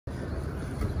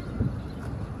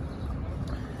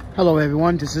Hello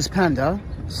everyone, this is Panda.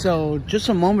 So just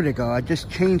a moment ago, I just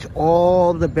changed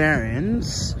all the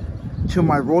bearings to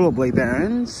my rollerblade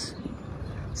bearings.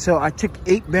 So I took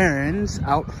 8 bearings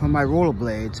out from my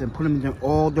rollerblades and put them in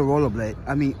all the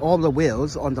all the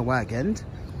wheels on the wagon.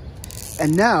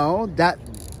 And now that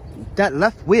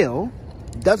left wheel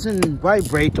doesn't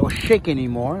vibrate or shake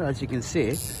anymore, as you can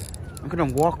see. I'm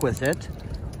gonna walk with it.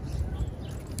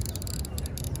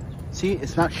 See,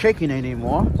 it's not shaking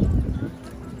anymore.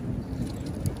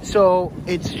 So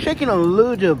it's shaking a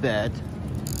little bit,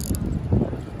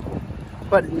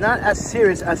 but not as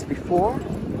serious as before.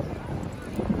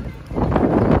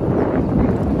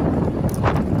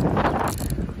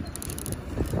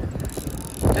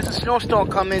 There's a snowstorm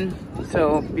coming,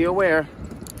 so be aware.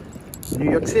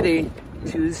 New York City,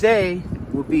 Tuesday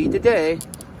will be the day.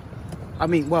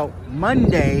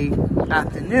 Monday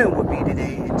afternoon will be the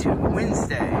day into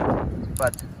Wednesday,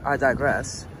 but I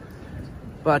digress.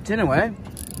 But anyway,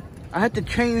 I had to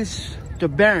change the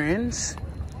bearings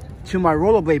to my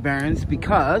rollerblade bearings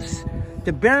because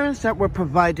the bearings that were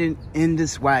provided in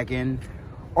this wagon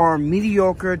are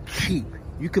mediocre cheap.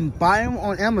 You can buy them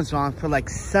on Amazon for like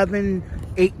 $7,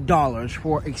 $8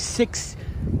 for a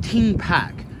 16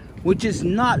 pack, which is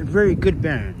not very good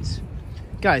bearings.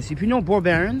 Guys, if you know ball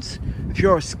bearings, if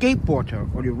you're a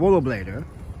skateboarder or you're a rollerblader,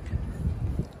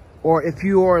 or if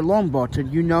you are a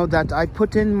longboarder, you know that I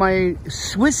put in my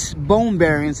Swiss bone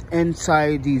bearings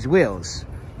inside these wheels.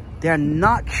 They're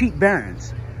not cheap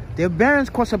bearings. Their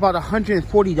bearings cost about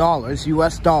 $140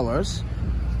 US dollars.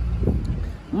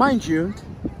 Mind you,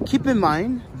 keep in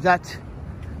mind that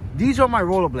these are my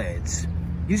rollerblades.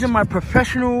 These are my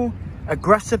professional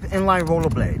aggressive inline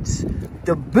rollerblades.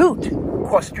 The boot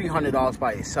costs $300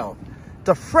 by itself.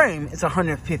 The frame is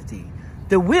 $150.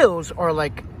 The wheels are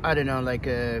like, I don't know, like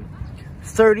a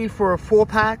 30 for a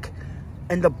 4-pack,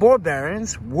 and the ball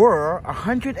bearings were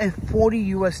 $140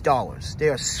 US dollars. They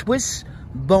are Swiss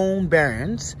bone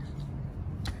bearings.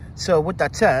 So with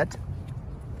that said,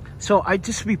 so I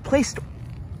just replaced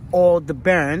all the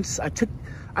bearings. I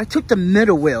took the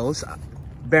middle wheels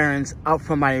bearings out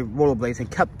from my rollerblades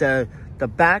and kept the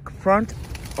back front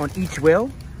on each wheel.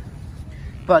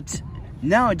 But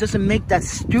now it doesn't make that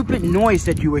stupid noise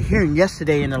that you were hearing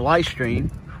yesterday in the live stream.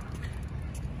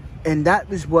 And that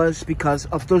was because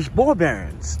of those ball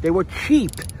bearings. They were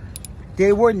cheap.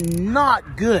 They were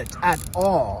not good at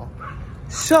all.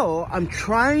 So I'm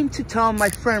trying to tell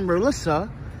my friend Melissa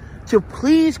to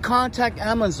please contact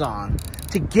Amazon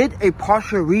to get a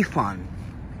partial refund,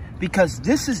 because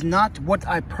this is not what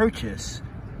I purchased.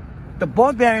 The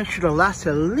ball bearings should have lasted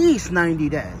at least 90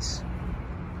 days.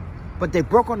 But they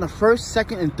broke on the 1st,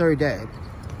 2nd, and 3rd day.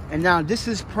 And now this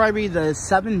is probably the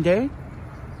 7th day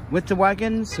with the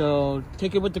wagon, so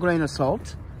take it with a grain of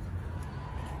salt.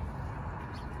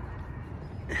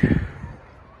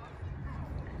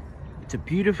 It's a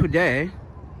beautiful day,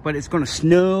 but it's gonna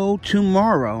snow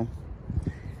tomorrow.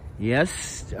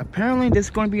 Yes, apparently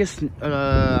there's gonna be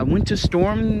a winter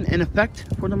storm in effect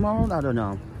for tomorrow. I don't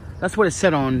know. That's what it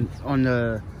said on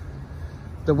the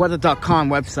weather.com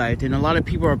website, and a lot of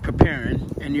people are preparing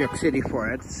in New York City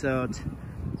for it. So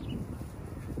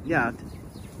yeah,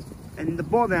 and the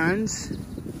ball bearings,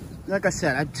 like I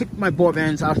said, I took my ball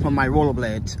bearings out from my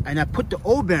rollerblades and I put the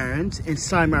old bearings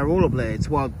inside my rollerblades.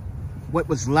 Well, what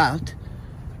was left.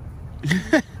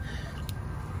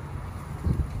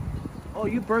 Oh,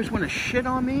 you birds want to shit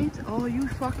on me? Oh, you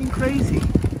fucking crazy.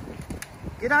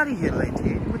 Get out of here,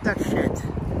 lady, with that shit.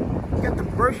 You got the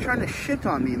birds trying to shit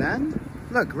on me, man.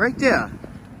 Look, right there.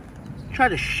 Try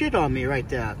to shit on me right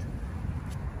there.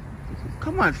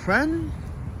 Come on, friend.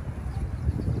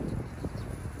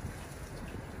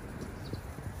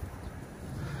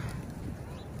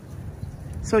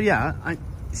 So yeah,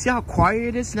 see how quiet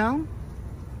it is now?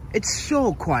 It's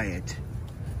so quiet.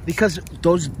 Because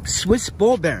those Swiss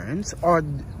ball bearings are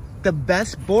the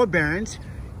best ball bearings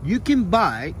you can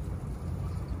buy.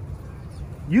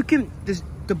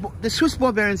 The Swiss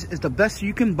ball bearings is the best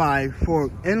you can buy for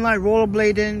inline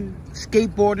rollerblading,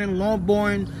 skateboarding,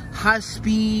 longboarding, high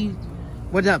speed,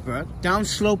 whatever,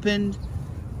 downsloping.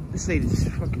 This lady just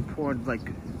fucking poured like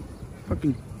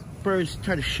fucking birds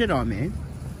try to shit on me.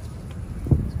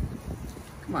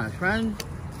 Come on, friend.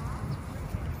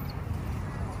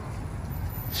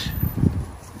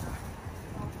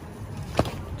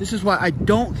 This is why I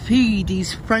don't feed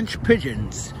these French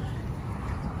pigeons.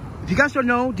 If you guys don't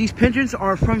know, these pigeons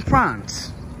are from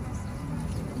France.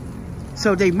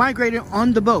 So they migrated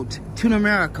on the boat to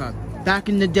America back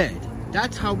in the day.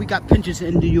 That's how we got pigeons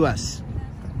in the US.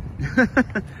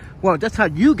 Well, that's how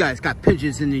you guys got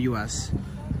pigeons in the US.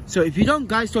 So if you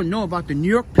guys don't know about the New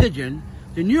York pigeon,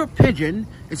 The New York pigeon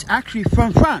is actually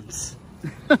from France.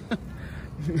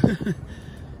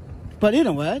 But you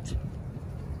know what?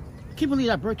 I can't believe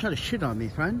that bird tried to shit on me,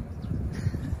 friend.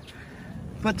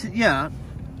 But yeah,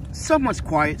 so much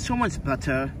quiet, so much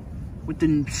better with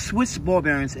the Swiss ball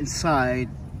bearings inside.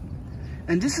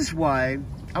 And this is why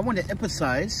I want to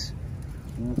emphasize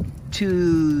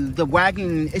to the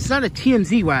wagon. It's not a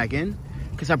TMZ wagon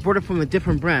because I bought it from a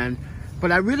different brand,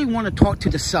 but I really want to talk to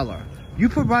the seller. You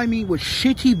provide me with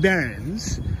shitty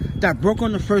bearings that broke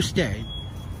on the first day.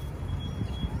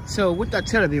 So with that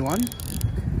said, everyone,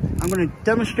 I'm going to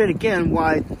demonstrate again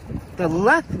why the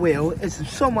left wheel is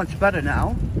so much better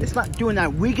now. It's not doing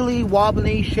that wiggly,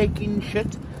 wobbly, shaking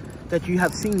shit that you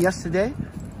have seen yesterday.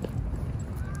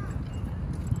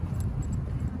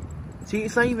 See,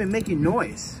 it's not even making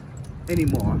noise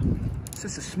anymore. It's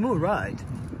just a smooth ride.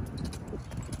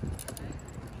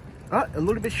 Oh, a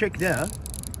little bit shake there.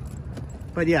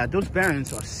 But yeah, those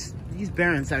bearings are, these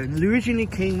bearings that originally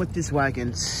came with this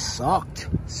wagon sucked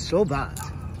so bad.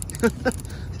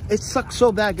 It sucked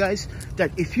so bad, guys,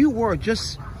 that if you were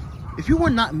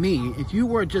not me, if you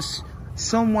were just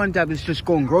someone that was just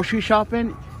going grocery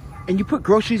shopping and you put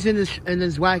groceries in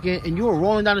this wagon and you were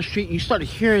rolling down the street and you started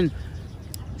hearing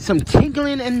some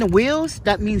tinkling in the wheels,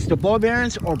 that means the ball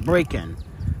bearings are breaking.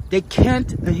 They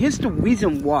can't, and here's the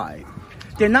reason why.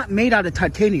 They're not made out of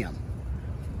titanium.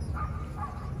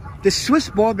 The Swiss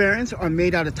ball bearings are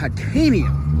made out of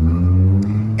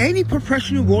titanium. Any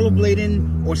professional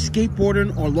rollerblading or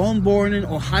skateboarding or longboarding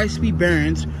or high-speed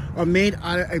bearings are made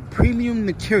out of a premium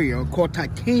material called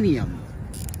titanium.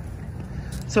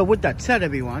 So with that said,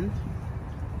 everyone,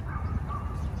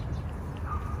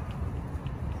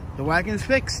 the wagon's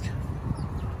fixed.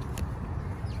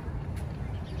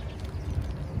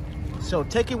 So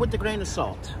take it with a grain of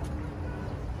salt.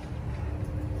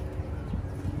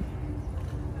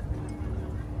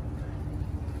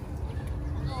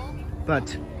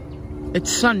 But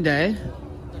it's Sunday.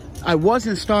 I was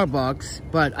in Starbucks,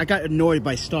 but I got annoyed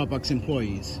by Starbucks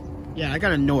employees. Yeah, I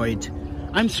got annoyed.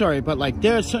 I'm sorry, but like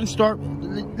there are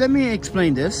certain let me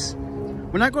explain this.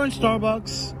 When I go in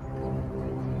Starbucks,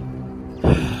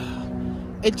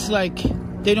 it's like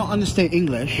they don't understand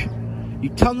English. You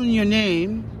tell them your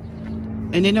name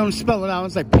and they don't spell it out.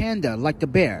 It's like panda, like the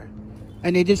bear.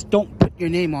 And they just don't put your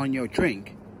name on your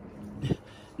drink.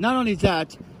 Not only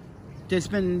that, there's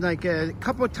been like a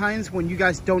couple of times when you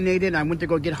guys donated, I went to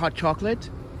go get hot chocolate.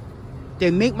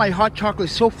 They make my hot chocolate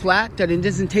so flat that it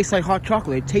doesn't taste like hot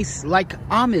chocolate. It tastes like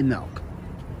almond milk.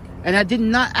 And I did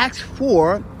not ask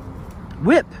for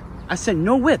whip. I said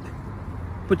no whip,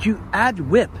 but you add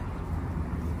whip.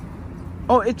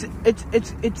 Oh,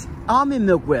 it's almond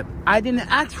milk whip. I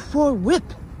didn't ask for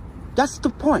whip. That's the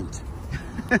point.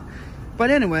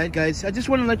 But anyway, guys, I just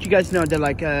want to let you guys know that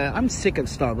like I'm sick of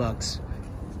Starbucks.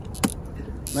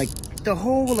 Like the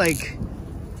whole like,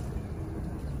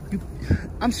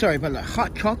 I'm sorry, but like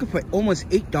hot chocolate for almost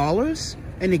 $8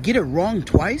 and they get it wrong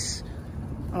twice.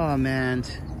 Oh man,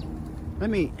 let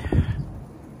me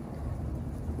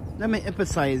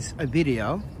emphasize a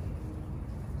video.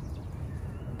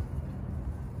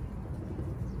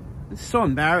 It's so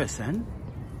embarrassing.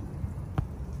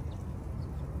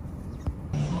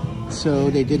 So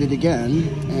they did it again,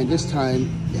 and this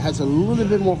time it has a little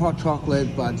bit more hot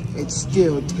chocolate, but it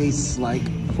still tastes like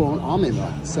full almond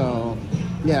milk. So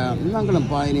yeah, I'm not gonna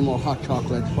buy any more hot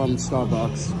chocolate from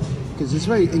Starbucks because it's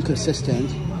very inconsistent.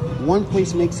 One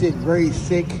place makes it very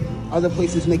thick, other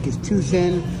places make it too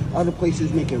thin, other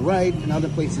places make it right, and other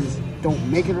places don't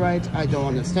make it right. I don't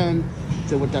understand.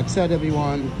 So with that said,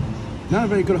 everyone, not a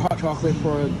very good hot chocolate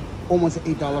for almost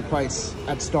an $8 price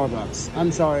at Starbucks.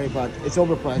 I'm sorry, but it's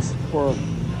overpriced for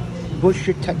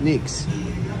bullshit techniques.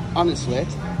 Honestly,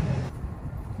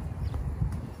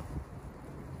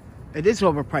 it is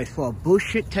overpriced for a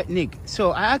bullshit technique.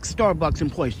 So I asked Starbucks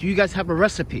employees, do you guys have a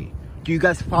recipe? Do you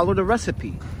guys follow the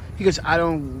recipe? He goes, I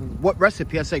don't, what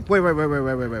recipe? I was like, wait.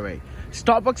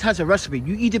 Starbucks has a recipe.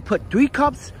 You either put 3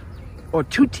 cups or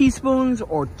 2 teaspoons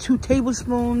or 2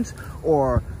 tablespoons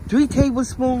or 3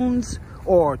 tablespoons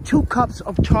or 2 cups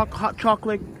of hot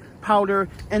chocolate powder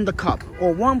in the cup,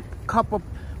 or 1 cup of,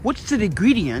 what's the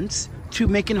ingredients to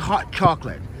making hot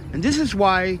chocolate? And this is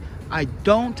why I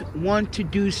don't want to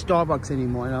do Starbucks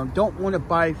anymore, and I don't want to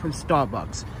buy from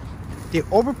Starbucks. They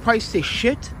overprice their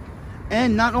shit,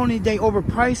 and not only they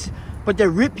overprice, but they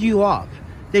rip you off.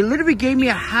 They literally gave me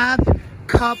a half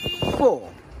cup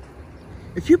full.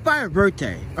 If you buy a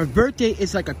birthday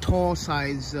is like a tall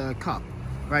size cup,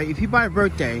 right? If you buy a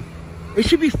birthday, it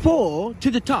should be full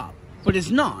to the top, but it's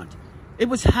not. It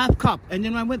was half cup. And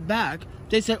then when I went back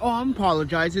they said, oh, I'm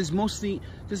apologizing. It's mostly,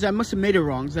 I must have made it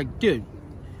wrong. It's like, dude,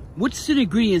 what's the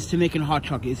ingredients to making hot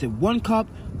chocolate? Is it 1 cup,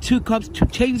 2 cups, 2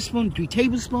 tablespoons, 3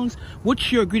 tablespoons?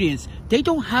 What's your ingredients? They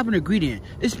don't have an ingredient.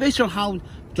 It's based on how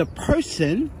the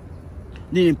person,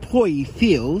 the employee,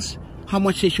 feels how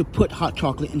much they should put hot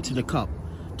chocolate into the cup.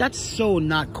 That's so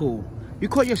not cool. You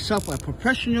call yourself a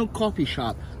professional coffee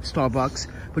shop, Starbucks,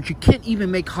 but you can't even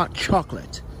make hot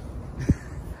chocolate.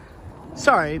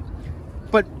 Sorry,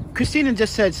 but Christina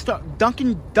just said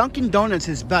Dunkin' Donuts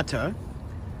is better.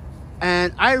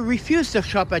 And I refuse to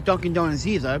shop at Dunkin' Donuts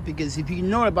either, because if you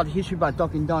know about the history about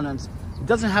Dunkin' Donuts, it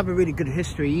doesn't have a really good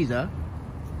history either.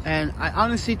 And I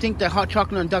honestly think that hot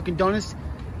chocolate on Dunkin' Donuts,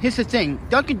 here's the thing,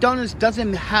 Dunkin' Donuts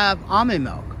doesn't have almond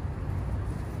milk,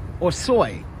 or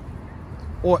soy,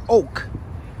 or oat.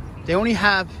 They only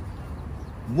have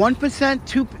 1%,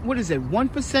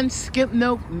 1% skimmed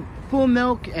milk, full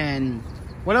milk, and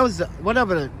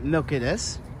whatever the milk it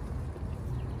is.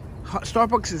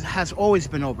 Starbucks has always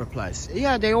been overpriced.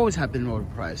 Yeah, they always have been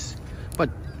overpriced. But,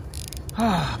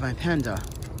 my Panda.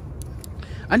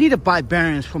 I need to buy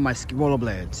bearings for my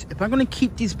rollerblades. If I'm going to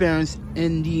keep these bearings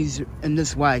in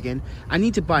this wagon, I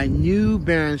need to buy new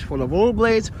bearings for the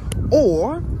rollerblades,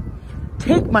 or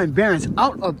take my bearings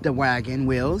out of the wagon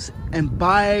wheels and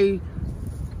buy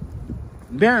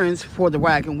bearings for the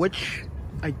wagon, which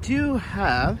I do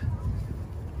have.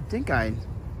 I think I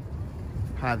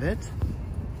have it.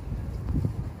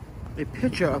 A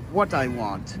picture of what I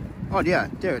want. Oh yeah,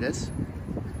 there it is.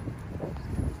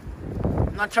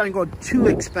 I'm not trying to go too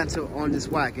expensive on this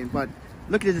wagon, but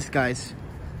look at this, guys.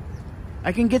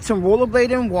 I can get some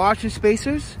rollerblading washer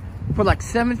spacers for like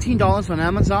 $17 on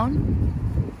Amazon.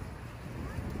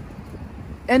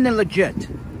 And they're legit.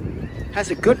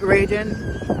 Has a good rating.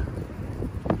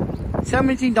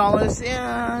 $17,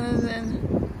 yeah.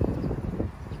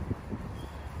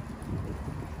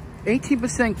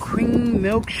 18% cream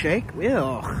milkshake.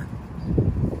 Ew.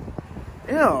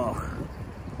 Ew.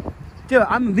 Dude,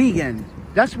 I'm vegan.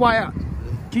 That's why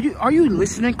are you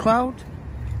listening, Cloud?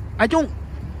 I don't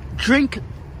drink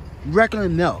regular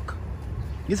milk.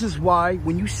 This is why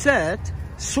when you said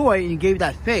soy and you gave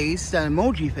that face, that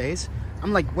emoji face,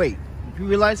 I'm like, wait, you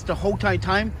realize the whole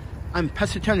time I'm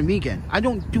pescatarian vegan. I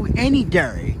don't do any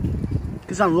dairy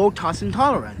because I'm lactose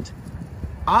intolerant.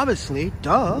 Obviously,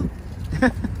 duh.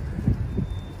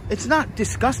 It's not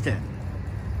disgusting.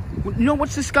 You know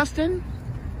what's disgusting?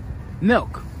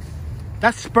 Milk.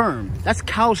 That's sperm. That's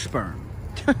cow sperm.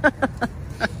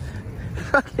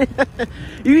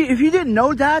 If you didn't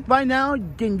know that by now,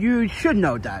 then you should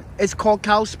know that. It's called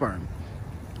cow sperm.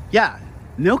 Yeah,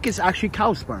 milk is actually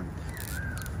cow sperm.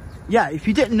 Yeah, if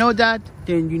you didn't know that,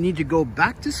 then you need to go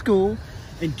back to school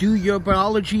and do your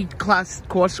biology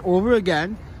course over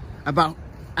again about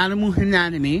animal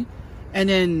anatomy, and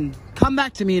then come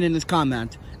back to me in this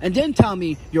comment and then tell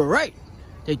me you're right.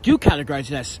 They do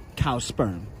categorize it as cow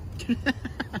sperm.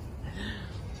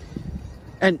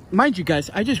 And mind you guys,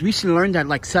 I just recently learned that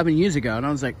like 7 years ago, and I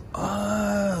was like,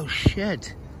 oh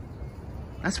shit.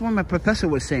 That's what my professor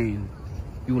was saying.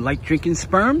 You like drinking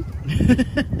sperm?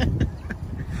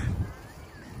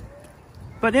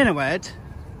 But anyway,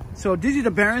 so these are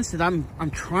the bearings that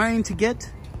I'm trying to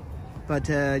get. But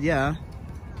yeah.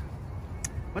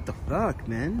 What the fuck,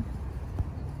 man?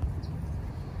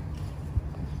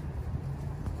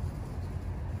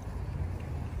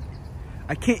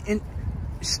 I can't.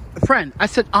 Friend, I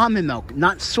said almond milk,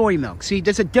 not soy milk. See,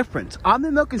 there's a difference.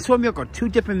 Almond milk and soy milk are two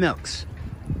different milks.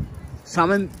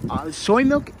 Soy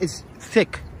milk is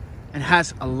thick and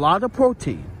has a lot of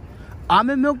protein.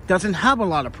 Almond milk doesn't have a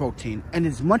lot of protein and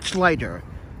is much lighter.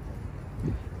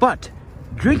 But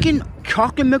drinking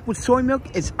chocolate milk with soy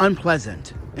milk is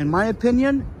unpleasant. In my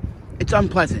opinion, it's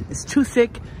unpleasant. It's too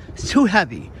thick, it's too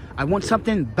heavy. I want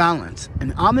something balanced,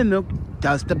 and almond milk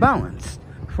does the balance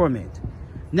for me.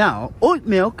 Now, oat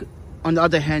milk, on the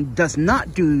other hand, does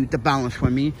not do the balance for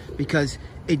me because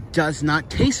it does not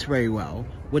taste very well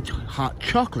with hot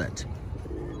chocolate.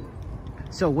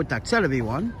 So with that said,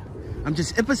 everyone, I'm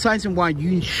just emphasizing why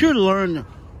you should learn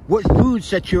what foods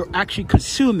that you're actually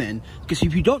consuming, because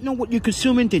if you don't know what you're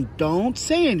consuming, then don't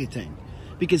say anything,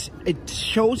 because it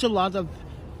shows a lot of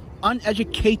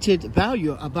uneducated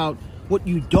value about what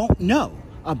you don't know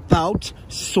about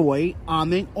soy,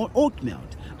 almond, or oat milk.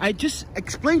 I just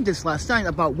explained this last night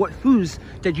about what foods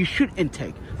that you should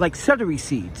intake, like celery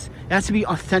seeds. It has to be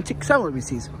authentic celery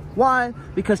seeds. Why?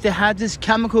 Because they have this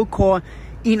chemical called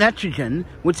estrogen,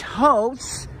 which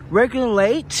helps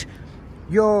regulate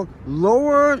your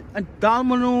lower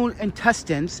abdominal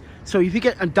intestines. So if you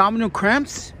get abdominal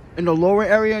cramps in the lower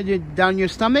area down your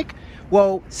stomach,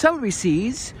 Well, celery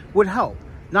seeds would help.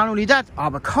 Not only that,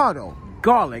 avocado,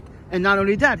 garlic, and not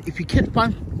only that, if you can't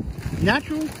find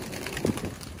natural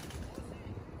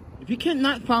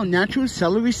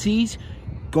celery seeds,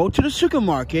 go to the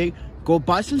supermarket, go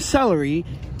buy some celery,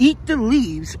 eat the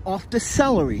leaves off the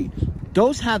celery.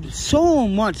 Those have so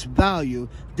much value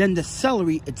than the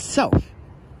celery itself.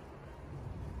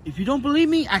 If you don't believe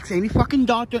me, ask any fucking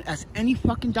doctor, ask any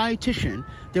fucking dietitian.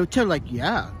 They'll tell you, like,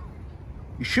 yeah,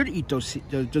 you should eat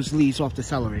those leaves off the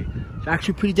celery. It's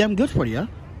actually pretty damn good for you.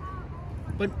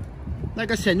 But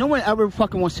like I said, no one ever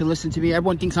fucking wants to listen to me.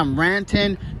 Everyone thinks I'm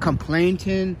ranting,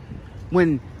 complaining,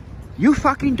 when you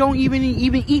fucking don't even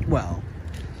eat well.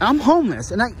 I'm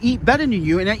homeless, and I eat better than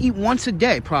you, and I eat once a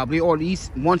day probably, or at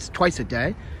least once, twice a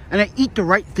day. And I eat the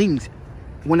right things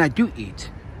when I do eat.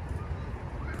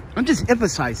 I'm just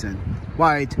emphasizing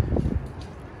why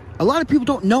a lot of people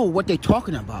don't know what they're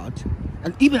talking about.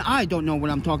 And even I don't know what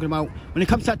I'm talking about when it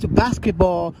comes out to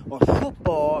basketball or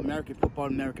football, American football,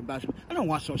 American basketball. I don't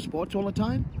watch those sports all the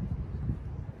time.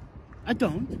 I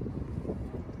don't.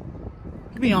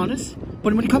 To be honest.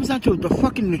 But when it comes down to the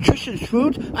fucking nutritious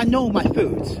food, I know my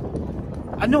foods.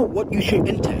 I know what you should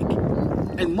intake.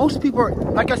 And most people are,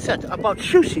 like I said, about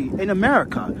sushi in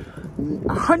America.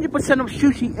 100% of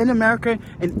sushi in America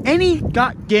in any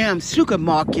goddamn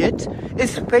supermarket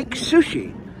is fake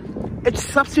sushi. It's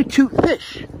substitute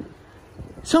fish.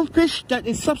 Some fish that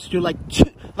is substitute,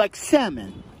 like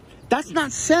salmon. That's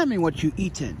not salmon what you're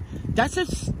eating. That's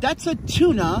a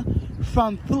tuna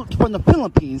from the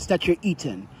Philippines that you're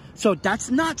eating. So that's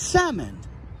not salmon.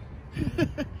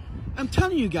 I'm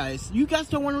telling you guys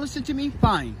don't want to listen to me?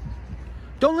 Fine.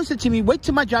 Don't listen to me. Wait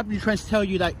till my Japanese friends tell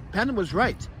you that Panda was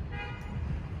right.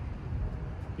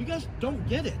 You guys don't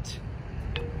get it.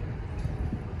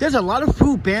 There's a lot of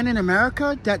food banned in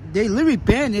America that they literally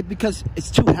ban it because it's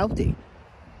too healthy.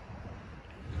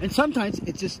 And sometimes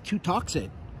it's just too toxic.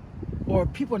 Or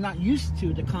people are not used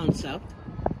to the concept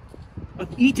of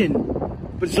eating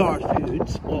bizarre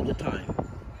foods all the time.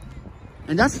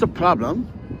 And that's the problem.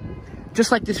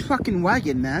 Just like this fucking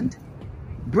wagon, man.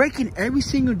 Breaking every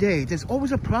single day. There's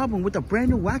always a problem with a brand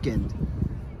new wagon.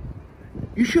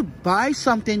 You should buy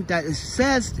something that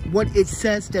says what it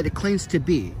says that it claims to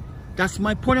be. That's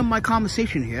my point of my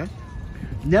conversation here.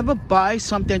 Never buy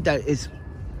something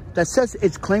that says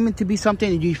it's claiming to be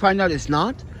something and you find out it's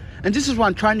not. And this is why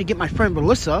I'm trying to get my friend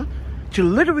Melissa to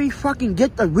literally fucking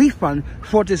get a refund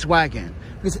for this wagon.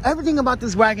 Because everything about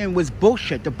this wagon was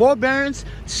bullshit. The ball bearings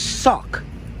suck.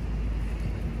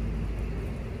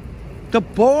 The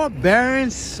ball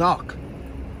bearings suck.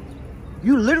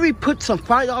 You literally put some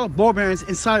 $5 ball bearings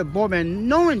inside a ball bearing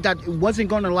knowing that it wasn't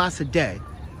going to last a day.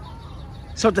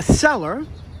 So the seller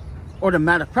or the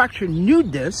manufacturer knew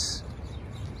this,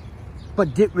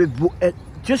 but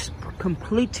just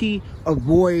completely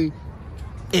avoid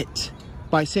it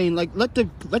by saying, like, let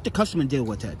the customer deal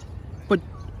with it. But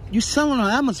you sell it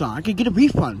on Amazon, I could get a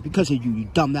refund because of you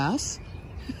dumbass.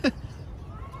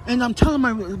 And I'm telling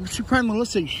my friend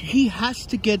Melissa, he has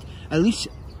to get at least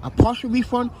a partial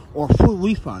refund or a full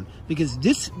refund because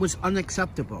this was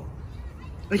unacceptable.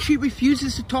 And she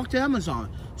refuses to talk to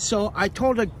Amazon. So I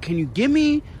told her, can you give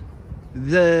me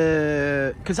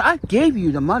because I gave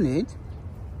you the money.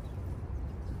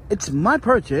 It's my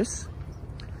purchase.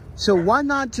 So why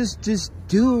not just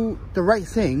do the right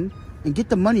thing and get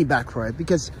the money back for it?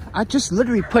 Because I just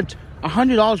literally put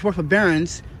 $100 worth of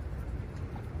bearings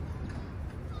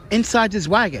inside this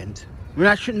wagon. When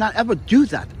I should not ever do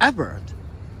that, ever.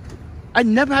 I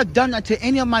never have done that to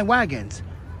any of my wagons.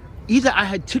 Either I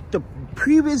had took the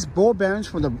previous ball bearings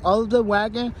from the other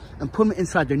wagon and put them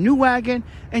inside the new wagon,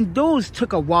 and those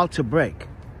took a while to break.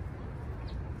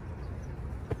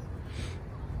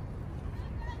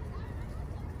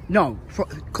 No,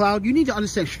 Cloud, you need to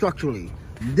understand structurally.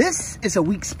 This is a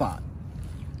weak spot.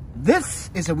 This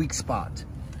is a weak spot.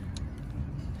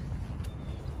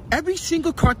 Every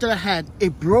single cart that I had,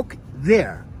 it broke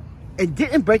there. It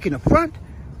didn't break in the front,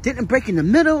 didn't break in the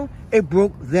middle, it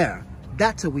broke there.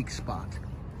 That's a weak spot.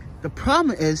 The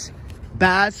problem is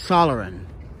bad soldering.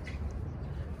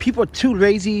 People are too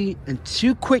lazy and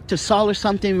too quick to solder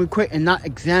something real quick and not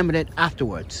examine it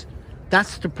afterwards.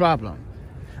 That's the problem.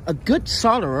 A good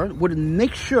solderer would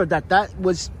make sure that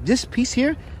this piece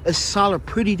here is soldered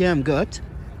pretty damn good.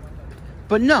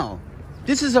 But no,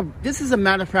 this is a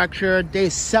manufacturer. They're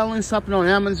selling something on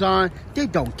Amazon. They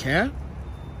don't care.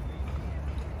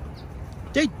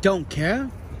 They don't care.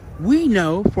 We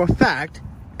know for a fact,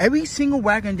 every single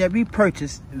wagon that we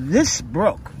purchased, this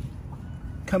broke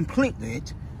completely.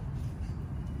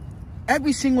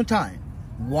 Every single time.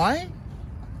 Why?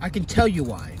 I can tell you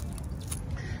why.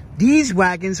 These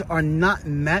wagons are not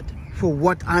meant for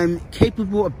what I'm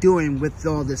capable of doing with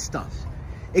all this stuff.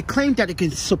 It claimed that it can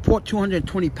support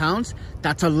 220 pounds.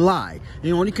 That's a lie.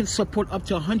 It only can support up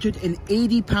to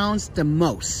 180 pounds the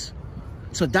most.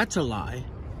 So that's a lie.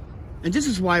 And this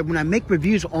is why when I make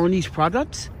reviews on these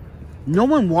products, no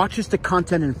one watches the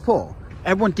content in full.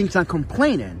 Everyone thinks I'm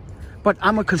complaining, but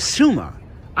I'm a consumer.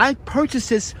 I purchased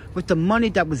this with the money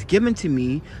that was given to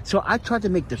me, so I tried to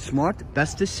make the smart,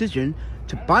 best decision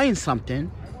to buying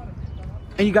something,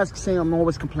 and you guys say I'm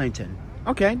always complaining.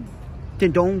 Okay,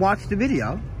 then don't watch the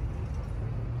video.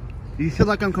 You feel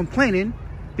like I'm complaining,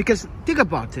 because think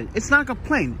about it. It's not a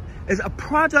complaint. If a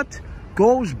product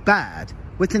goes bad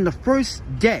within the first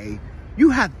day, you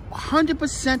have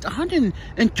 100%,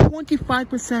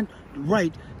 125%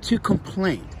 right to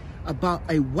complain about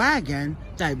a wagon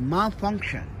that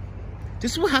malfunctioned.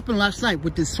 This is what happened last night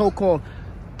with this so-called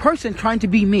person trying to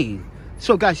be me.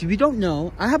 So guys, if you don't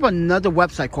know, I have another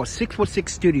website called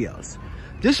 646 Studios.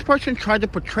 This person tried to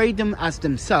portray them as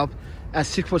themselves as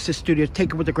 646 Studios. Take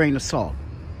it with a grain of salt.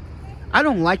 I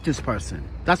don't like this person.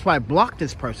 That's why I blocked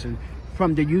this person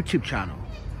from the YouTube channel.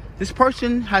 This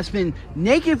person has been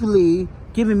negatively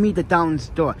giving me the down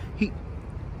door.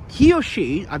 He or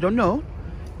she, I don't know,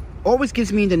 always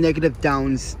gives me the negative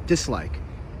downs dislike.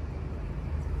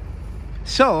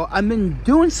 So I've been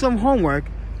doing some homework,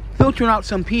 filtering out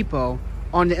some people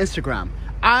on the Instagram.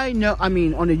 On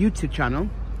the YouTube channel.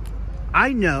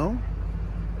 I know,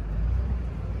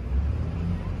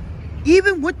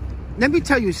 even with, let me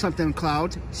tell you something,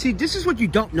 Cloud. See, this is what you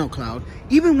don't know, Cloud.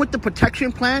 Even with the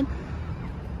protection plan,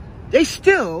 they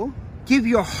still give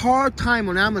you a hard time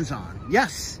on Amazon.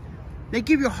 Yes, they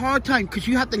give you a hard time because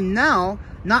you have to now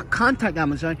not contact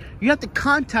Amazon. You have to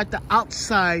contact the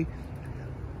outside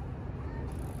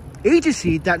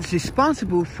agency that's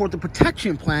responsible for the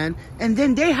protection plan, and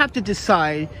then they have to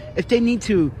decide if they need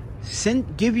to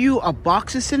give you a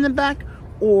box to send them back,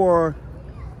 or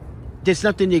there's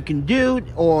nothing they can do,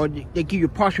 or they give you a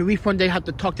partial refund. They have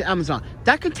to talk to Amazon.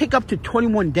 That can take up to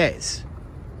 21 days.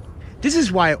 This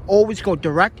is why I always go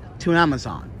direct to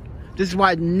Amazon. This is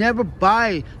why I never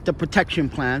buy the protection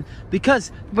plan,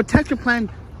 because the protection plan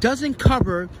doesn't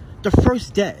cover the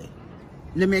first day.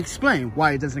 Let me explain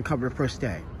why it doesn't cover the first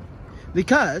day.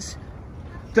 Because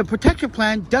the protection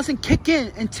plan doesn't kick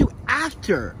in until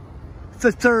after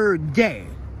the third day.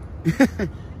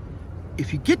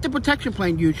 If you get the protection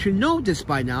plan, you should know this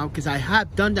by now, because I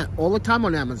have done that all the time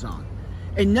on Amazon.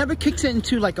 It never kicks in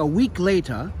until like a week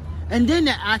later. And then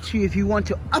they ask you if you want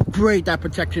to upgrade that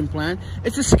protection plan.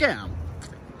 It's a scam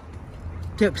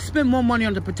to spend more money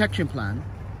on the protection plan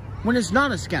when it's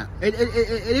not a scam. It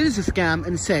is a scam,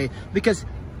 and say, because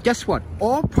guess what?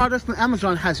 All products from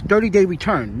Amazon has 30-day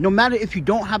return, no matter if you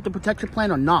don't have the protection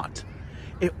plan or not.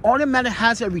 It automatically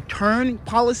has a return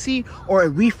policy or a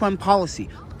refund policy.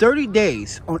 30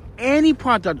 days on any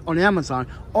product on Amazon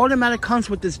automatically comes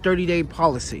with this 30-day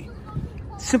policy.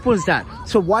 Simple as that.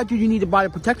 So why do you need to buy a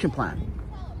protection plan?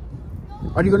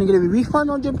 Are you going to get a refund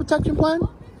on your protection plan?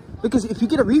 Because if you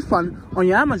get a refund on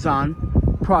your Amazon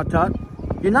product,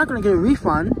 you're not going to get a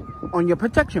refund on your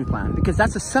protection plan, because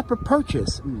that's a separate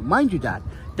purchase. Mind you that.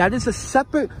 That is a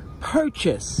separate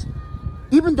purchase.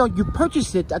 Even though you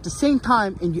purchased it at the same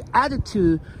time and you add it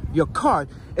to your cart,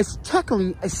 it's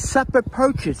technically a separate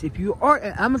purchase. If you are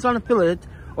an Amazon affiliate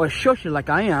or associate like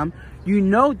I am, you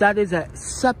know that is a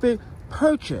separate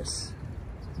purchase.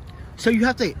 So you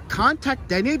have to contact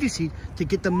that agency to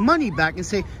get the money back and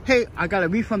say, hey, I got a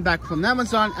refund back from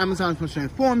Amazon. Amazon is supposed to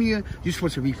inform you. You're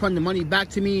supposed to refund the money back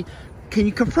to me. Can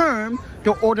you confirm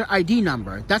the order ID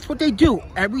number? That's what they do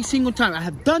every single time. I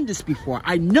have done this before.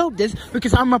 I know this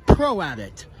because I'm a pro at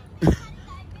it.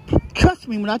 Trust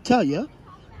me when I tell you,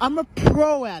 I'm a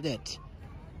pro at it.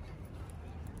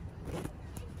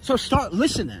 So start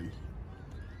listening.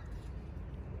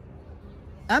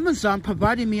 Amazon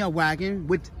provided me a wagon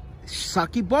with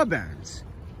sucky ball bearings.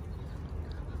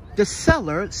 The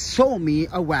seller sold me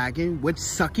a wagon with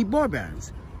sucky ball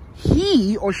bearings.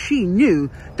 He or she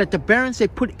knew that the bearings they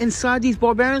put inside these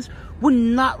ball bearings would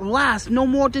not last no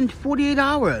more than 48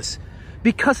 hours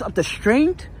because of the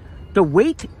strength, the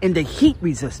weight, and the heat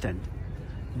resistance.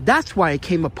 That's why it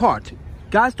came apart.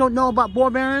 Guys don't know about ball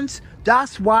bearings?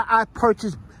 That's why I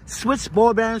purchased Swiss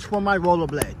ball bearings for my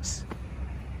rollerblades.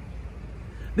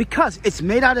 Because it's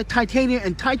made out of titanium,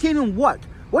 and titanium what?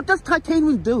 What does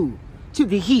titanium do to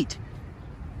the heat?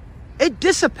 It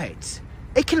dissipates.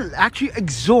 It can actually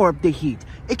absorb the heat.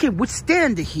 It can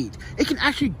withstand the heat. It can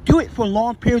actually do it for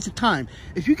long periods of time.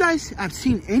 If you guys have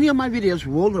seen any of my videos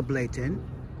rollerblading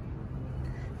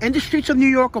in the streets of New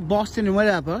York or Boston or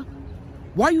whatever,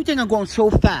 Why do you think I'm going so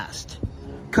fast?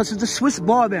 Because of the Swiss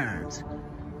ball bearings.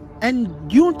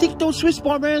 And you don't think those Swiss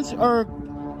ball bearings are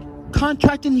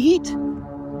contracting heat?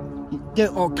 They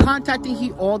are contacting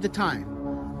heat all the time.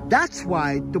 That's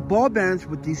why the ball bearings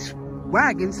with these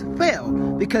wagons fail,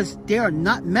 because they are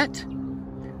not meant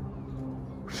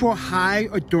for high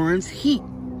endurance heat.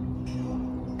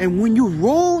 And when you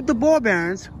roll the ball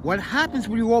bearings, what happens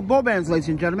when you roll ball bearings, ladies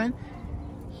and gentlemen?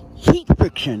 Heat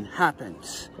friction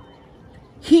happens.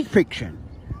 Heat friction.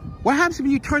 What happens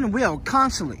when you turn the wheel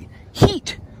constantly?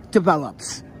 Heat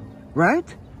develops,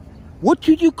 right? What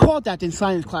did you call that in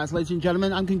science class, ladies and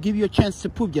gentlemen? I'm going to give you a chance to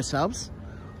prove yourselves.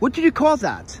 What did you call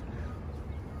that?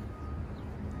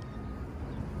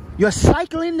 You're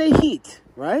cycling the heat,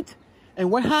 right? And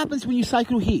what happens when you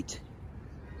cycle heat?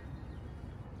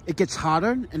 It gets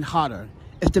hotter and hotter.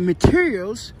 If the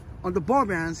materials on the ball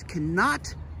bearings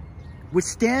cannot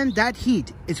withstand that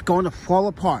heat, it's going to fall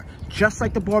apart, just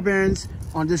like the ball bearings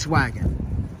on this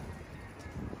wagon.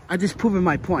 I just proven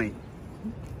my point.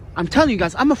 I'm telling you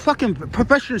guys, I'm a fucking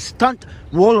professional stunt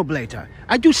rollerblader.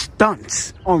 I do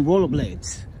stunts on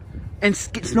rollerblades and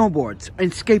snowboards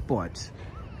and skateboards.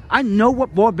 I know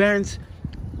what ball bearings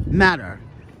matter.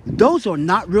 Those are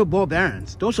not real ball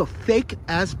bearings. Those are fake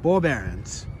ass ball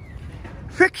bearings.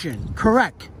 Friction,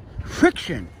 correct.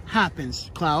 Friction happens,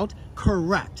 Cloud,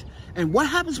 correct. And what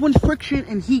happens when friction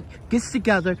and heat gets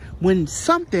together, when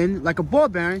something like a ball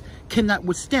bearing cannot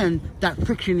withstand that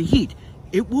friction and heat?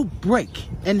 It will break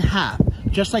in half,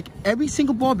 just like every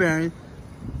single ball bearing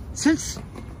since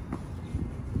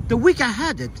the week I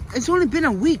had it. It's only been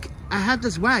a week I had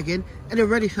this wagon and it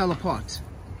already fell apart.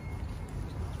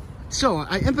 So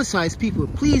I emphasize, people,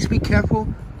 please be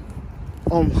careful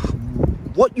on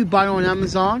what you buy on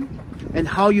Amazon and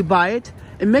how you buy it,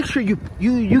 and make sure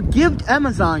you give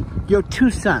Amazon your 2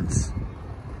 cents.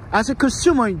 As a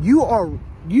consumer,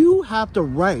 you have the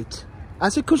right.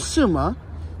 As a consumer,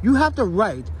 you have the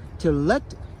right to let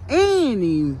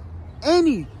any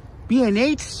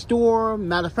B&H store,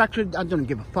 manufacturer, I don't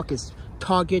give a fuck, it's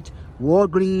Target,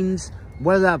 Walgreens,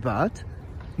 whatever.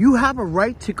 You have a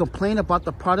right to complain about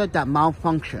the product that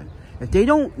malfunctioned. If they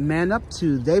don't man up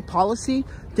to their policy,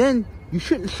 then you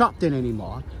shouldn't shop there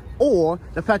anymore. Or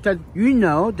the fact that you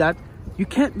know that you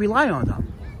can't rely on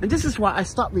them. And this is why I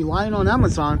stopped relying on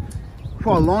Amazon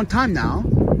for a long time now,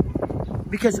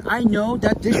 because I know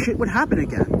that this shit would happen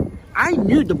again. I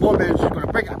knew the ball bearings were going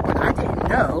to break, but I didn't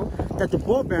know that the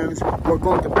ball bearings were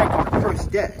going to break on the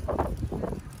first day.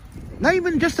 Not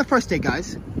even just the first day,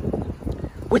 guys.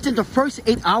 Within the first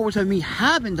 8 hours of me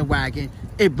having the wagon,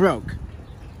 it broke.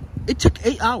 It took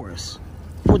 8 hours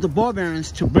for the ball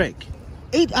bearings to break.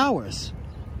 8 hours.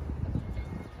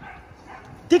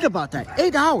 Think about that.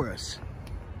 8 hours.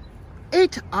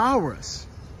 8 hours.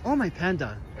 Oh my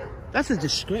Panda. That's a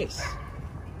disgrace.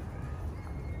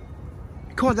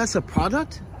 You call that's a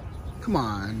product? Come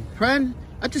on, friend.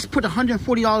 I just put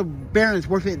 $140 bearings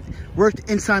worth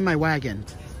inside my wagon.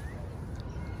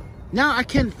 Now I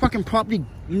can't fucking properly,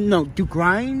 do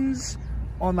grinds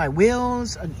on my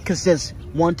wheels, because there's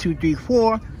 1, 2, 3,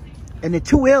 4, and the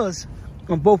 2 wheels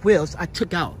on both wheels I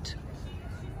took out.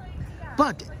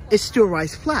 But it still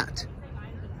rides flat.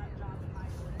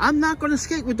 I'm not gonna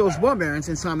skate with those ball bearings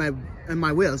inside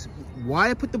my wheels. Why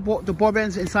I put the ball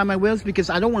bearings inside my wheels? Because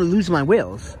I don't want to lose my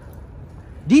wheels.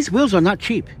 These wheels are not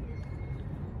cheap.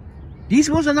 These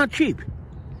wheels are not cheap.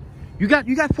 You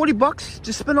got 40 bucks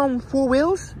to spend on 4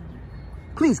 wheels?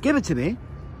 Please give it to me.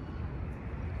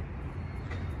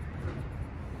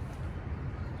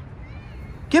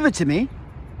 Give it to me.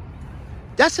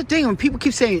 That's the thing when people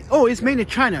keep saying, oh, it's made in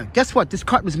China. Guess what? This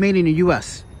cart was made in the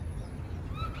US.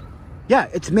 Yeah,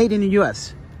 it's made in the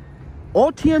US.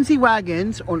 All TMZ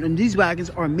wagons, and these wagons,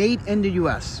 are made in the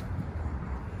US.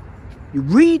 You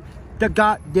read the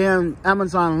goddamn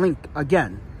Amazon link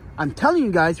again. I'm telling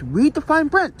you guys, read the fine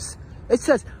prints. It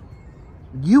says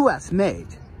US made.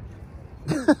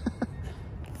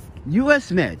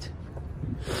 US made.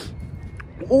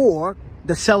 Or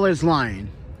the seller's lying.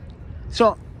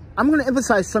 So I'm going to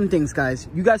emphasize some things, guys.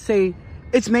 You guys say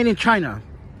it's made in China.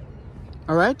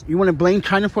 All right? You want to blame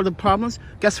China for the problems?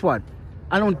 Guess what?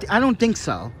 I don't think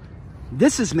so.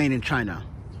 This is made in China.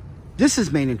 This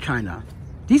is made in China.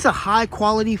 These are high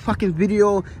quality fucking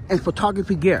video and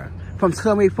photography gear from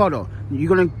Selway Photo.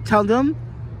 You're going to tell them?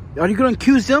 Are you going to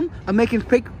accuse them of making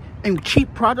fake and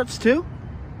cheap products too?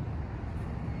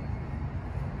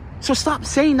 So stop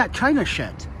saying that China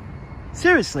shit.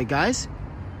 Seriously, guys.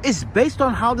 It's based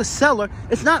on how the seller,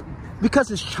 it's not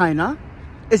because it's China.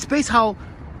 It's based how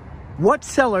what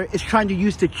seller is trying to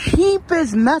use the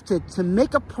cheapest method to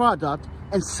make a product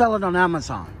and sell it on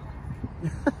Amazon.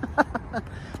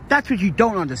 That's what you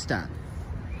don't understand.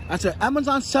 As an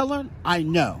Amazon seller, I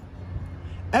know.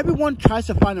 Everyone tries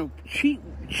to find a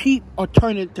cheap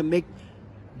alternative to make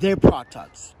their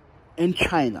products in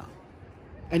China.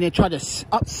 And they try to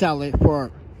upsell it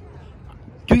for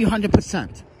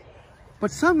 300%.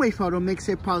 But Sunway Photo makes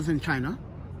their products in China.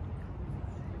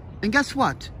 And guess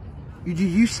what?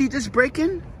 You see this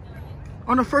break-in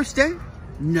on the first day?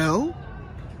 No.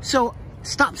 So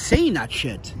stop saying that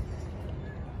shit.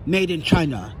 Made in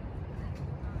China.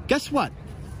 Guess what?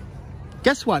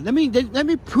 Guess what? Let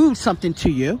me prove something to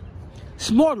you.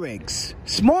 Small rigs.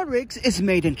 Small rigs is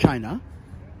made in China.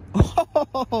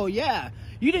 Oh yeah.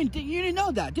 You didn't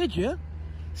know that, did you?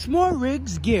 Small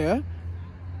rigs gear,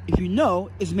 if you know,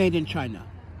 is made in China.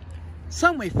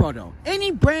 Sunway Photo.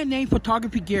 Any brand name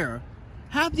photography gear,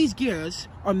 half these gears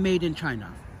are made in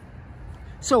China.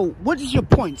 So what is your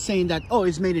point saying that, oh,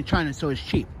 it's made in China so it's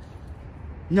cheap?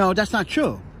 No, that's not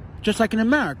true. Just like in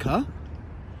America,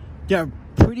 there are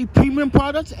pretty premium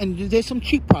products and there's some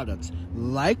cheap products.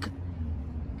 Like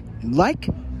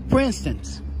for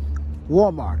instance,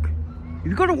 Walmart. If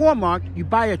you go to Walmart, you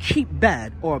buy a cheap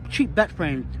bed or a cheap bed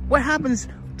frame. What happens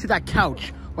to that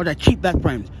couch or that cheap bed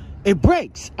frame? It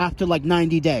breaks after like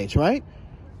 90 days, right?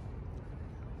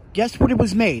 Guess what it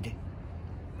was made?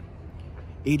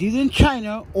 It is in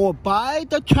China or by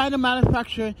the China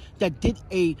manufacturer that did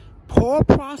a poor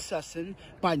processing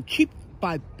by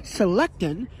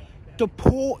selecting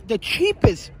the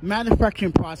cheapest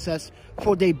manufacturing process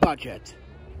for their budget.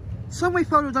 Sunway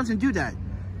Photo doesn't do that.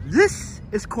 This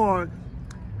is called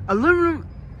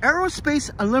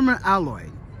aerospace aluminum alloy.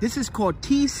 This is called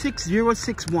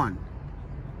T6061.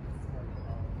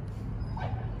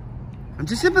 I'm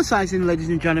just emphasizing, ladies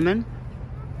and gentlemen,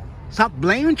 stop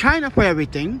blaming China for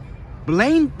everything.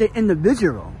 Blame the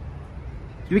individual.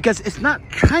 Because it's not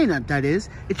China that is.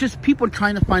 It's just people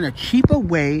trying to find a cheaper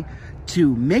way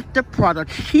to make the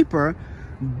product cheaper,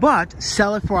 but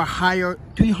sell it for a higher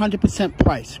 300%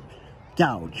 price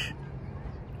gouge.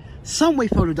 Sunway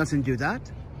Photo doesn't do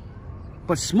that,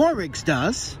 but Small Rigs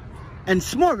does. And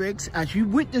Small Rigs, as you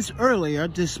witnessed earlier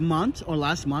this month or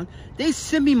last month, they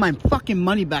sent me my fucking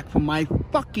money back from my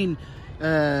fucking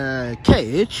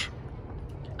cage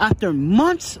after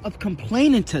months of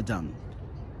complaining to them.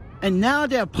 And now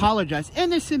they apologize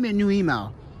and they send me a new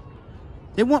email.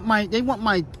 They want my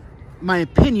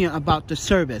opinion about the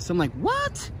service. I'm like,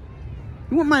 what?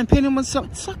 You want my opinion on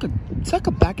something? Suck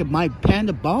a back at my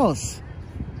panda balls.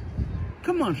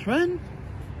 Come on, friend.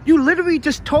 You literally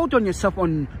just told on yourself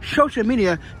on social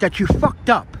media that you fucked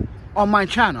up on my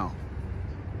channel,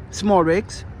 Small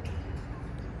Rigs.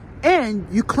 And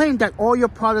you claim that all your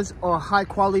products are high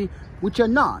quality, which are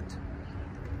not.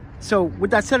 So with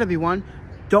that said, everyone,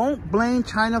 don't blame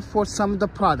China for some of the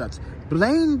products.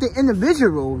 Blame the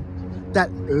individual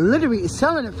that literally is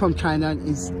selling it from China and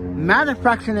is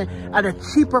manufacturing it at a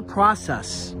cheaper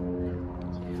process.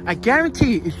 I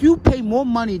guarantee you, if you pay more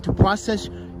money to process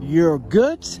your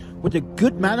goods with a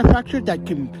good manufacturer that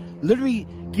can literally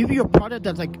give you a product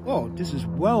that's like, oh, this is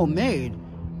well made.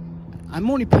 I'm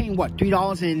only paying what,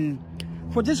 $3 and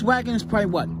for this wagon is probably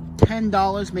what,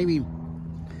 $10 maybe.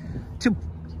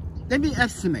 Let me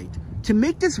estimate. To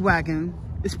make this wagon,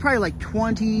 it's probably like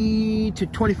 $20 to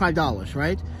 $25,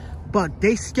 right? But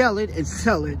they scale it and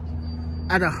sell it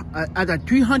at a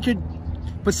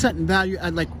 300% value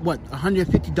at like what,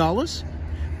 $150?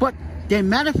 But their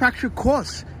manufacturer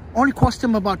costs only cost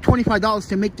them about $25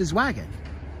 to make this wagon.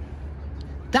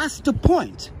 That's the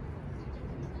point.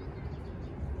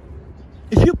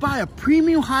 If you buy a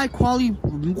premium high quality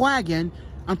wagon,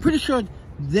 I'm pretty sure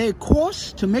their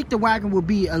cost to make the wagon will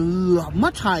be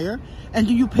much higher, and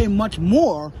then you pay much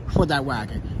more for that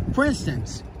wagon. For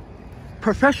instance,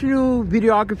 professional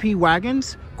videography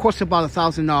wagons cost about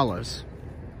 $1,000,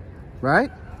 right?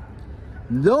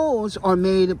 Those are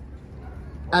made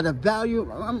at a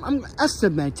value, I'm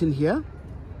estimating here,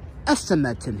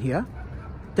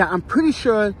 that I'm pretty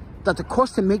sure that the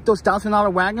cost to make those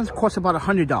 $1,000 wagons costs about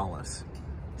 $100.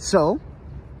 So,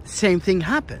 same thing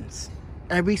happens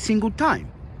every single time.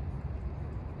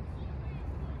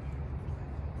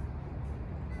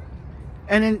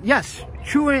 And then, yes,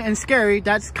 true and scary,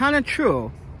 that's kind of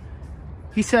true.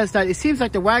 He says that it seems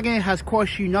like the wagon has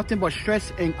caused you nothing but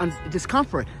stress and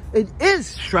discomfort. It is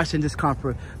stress and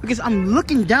discomfort because I'm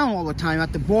looking down all the time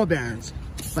at the ball bearings.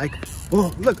 Like,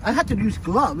 oh, look, I had to use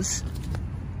gloves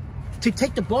to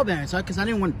take the ball bearings out because I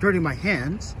didn't want to dirty my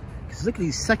hands. Because look at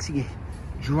these sexy,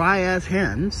 dry-ass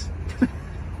hands.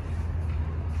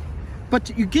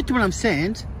 But you get to what I'm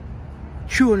saying.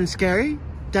 True and scary.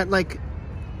 That, like,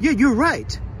 yeah, you're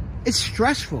right. It's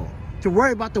stressful. to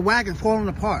worry about the wagon falling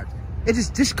apart. It is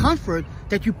discomfort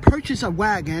that you purchase a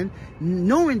wagon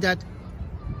knowing that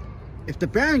if the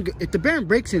bearing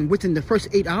breaks in within the first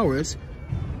 8 hours,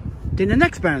 then the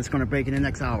next bearing is going to break in the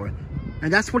next hour.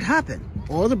 And that's what happened.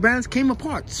 All the bearings came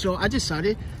apart. So I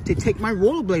decided to take my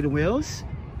rollerblade wheels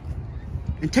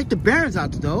and take the bearings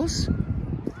out of those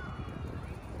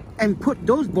and put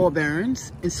those ball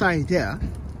bearings inside there.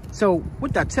 So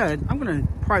with that said, I'm going to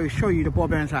probably show you the ball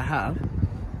bearings I have.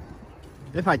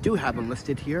 If I do have it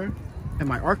listed here in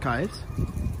my archives.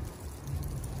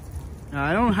 Now,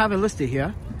 I don't have it listed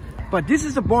here, but this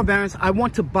is the ball bearings I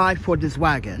want to buy for this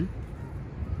wagon.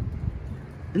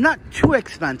 They're not too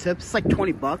expensive, it's like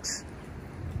 20 bucks.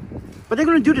 But they're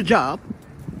gonna do the job.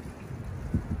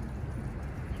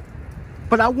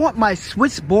 But I want my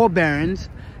Swiss ball bearings.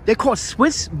 They're called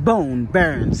Swiss bone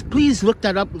bearings. Please look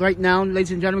that up right now,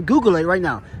 ladies and gentlemen. Google it right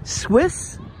now.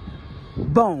 Swiss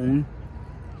bone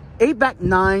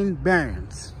 8x9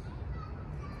 bearings.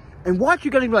 And watch,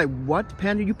 you're gonna be like, what,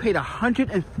 Panda? You paid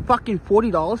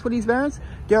 $140 for these bearings?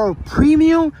 They are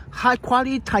premium, high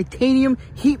quality, titanium,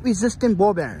 heat resistant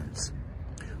ball bearings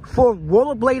for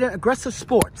rollerblade and aggressive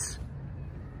sports.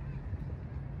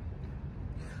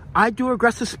 I do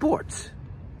aggressive sports.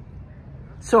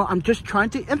 So I'm just trying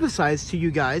to emphasize to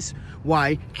you guys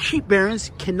why cheap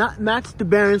bearings cannot match the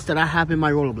bearings that I have in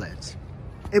my rollerblades.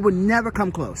 It would never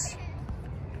come close.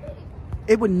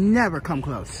 It would never come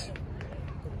close.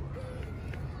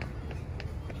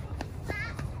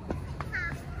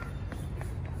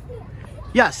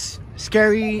 Yes,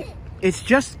 scary. It's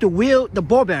just the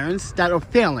ball bearings that are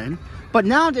failing. But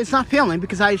now it's not failing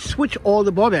because I switched all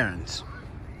the ball bearings.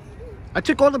 I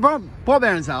took all the ball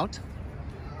bearings out.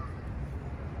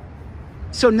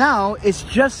 So now it's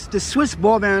just the Swiss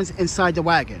ball bearings inside the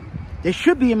wagon. They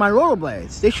should be in my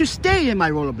rollerblades. They should stay in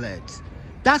my rollerblades.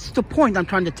 That's the point I'm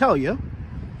trying to tell you.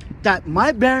 That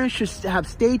my bearings should have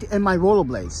stayed in my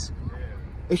rollerblades.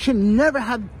 It should never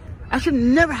have... I should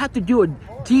never have to do a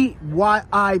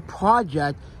DIY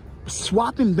project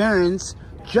swapping bearings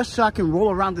just so I can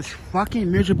roll around this fucking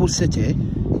miserable city.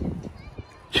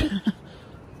 It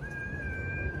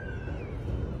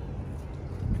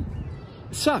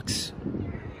sucks.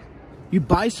 You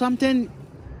buy something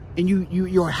and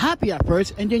you're happy at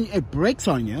first and then it breaks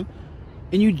on you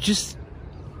and you just,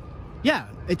 yeah,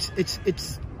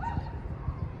 it's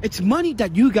money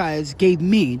that you guys gave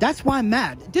me. That's why I'm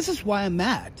mad. This is why I'm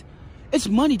mad. It's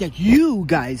money that you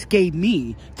guys gave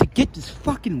me to get this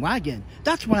fucking wagon.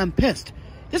 That's why I'm pissed.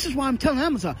 This is why I'm telling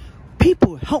Amazon,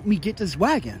 people helped me get this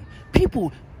wagon.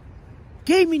 People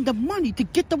gave me the money to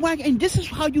get the wagon. And this is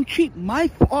how you treat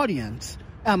my audience,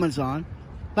 Amazon,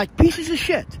 like pieces of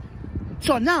shit.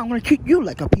 So now I'm going to treat you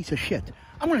like a piece of shit.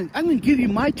 I'm gonna give you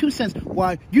my 2 cents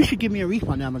why you should give me a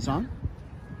refund, Amazon.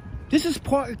 This is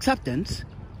poor acceptance.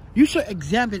 You should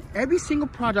examine every single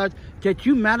product that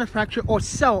you manufacture or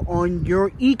sell on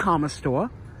your e-commerce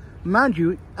store. Mind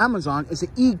you, Amazon is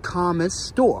an e-commerce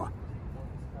store.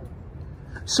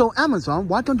 So Amazon,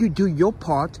 why don't you do your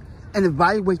part and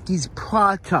evaluate these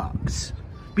products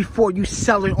before you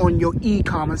sell it on your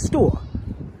e-commerce store?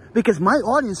 Because my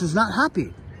audience is not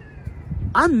happy.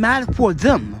 I'm mad for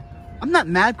them. I'm not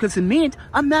mad because of me.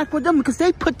 I'm mad for them because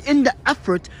they put in the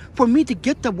effort for me to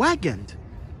get the wagon.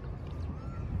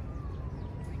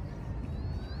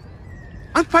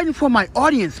 I'm fighting for my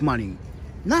audience money,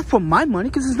 not for my money,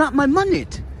 because it's not my money.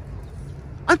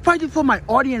 I'm fighting for my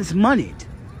audience money,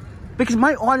 because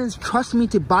my audience trusts me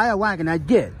to buy a wagon. I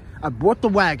did. I bought the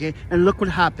wagon, and look what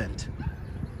happened.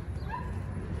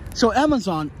 So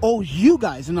Amazon owes you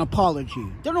guys an apology.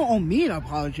 They don't owe me an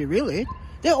apology, really.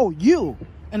 They owe you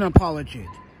an apology.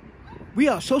 We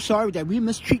are so sorry that we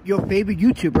mistreat your favorite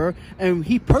YouTuber, and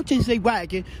he purchased a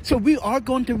wagon, so we are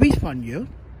going to refund you.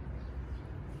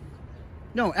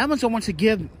 No, Amazon wants to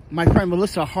give my friend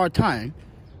Melissa a hard time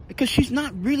because she's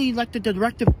not really like the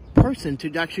directive person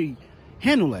to actually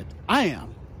handle it. I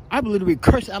am. I would literally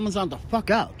curse Amazon the fuck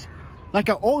out, like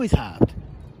I always have.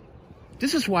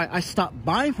 This is why I stopped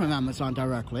buying from Amazon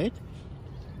directly,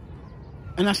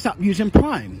 and I stopped using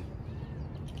Prime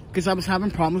because I was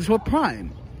having problems with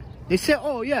Prime. They said,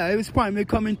 oh yeah, it was Prime, it'd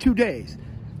come in 2 days.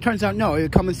 Turns out, no,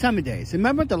 it'd come in 7 days.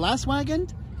 Remember the last wagon?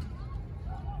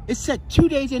 It said 2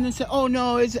 days and it said, oh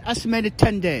no, it's estimated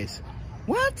 10 days.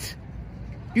 What?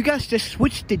 You guys just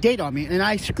switched the date on me and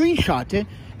I screenshot it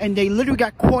and they literally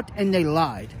got caught and they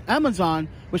lied. Amazon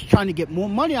was trying to get more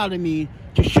money out of me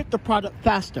to ship the product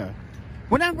faster.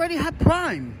 When I already had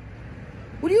Prime.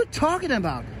 What are you talking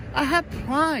about? I have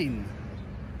Prime.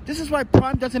 This is why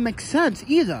Prime doesn't make sense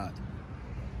either.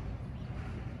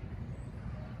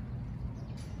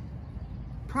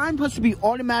 Prime supposed to be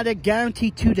automatic,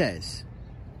 guaranteed 2 days.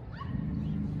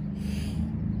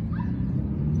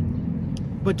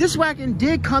 But this wagon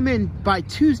did come in by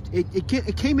Tuesday.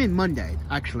 It came in Monday,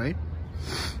 actually.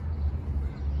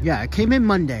 Yeah, it came in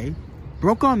Monday.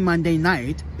 Broke on Monday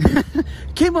night.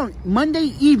 Came on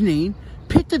Monday evening.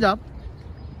 Picked it up.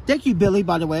 Thank you, Billy,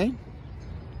 by the way.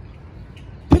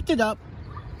 Picked it up.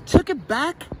 Took it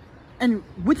back. And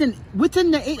within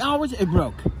the 8 hours, it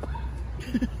broke.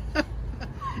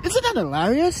 Isn't that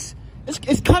hilarious?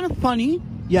 It's kind of funny.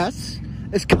 Yes.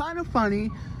 It's kind of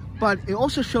funny. But it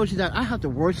also shows you that I have the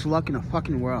worst luck in the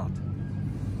fucking world.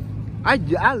 I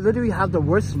literally have the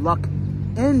worst luck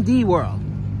in the world.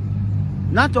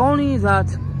 Not only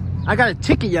that, I got a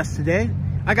ticket yesterday.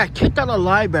 I got kicked out of the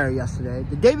library yesterday.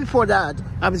 The day before that,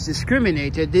 I was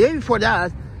discriminated. The day before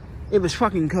that, it was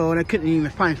fucking cold. I couldn't even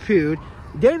find food.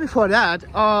 The day before that,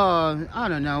 I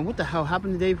don't know. What the hell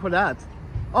happened the day before that?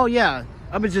 Oh yeah,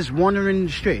 I was just wandering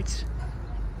the streets.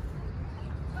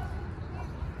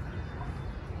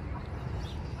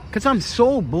 Because I'm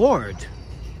so bored.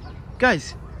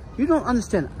 Guys, you don't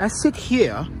understand. I sit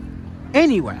here,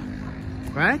 anywhere,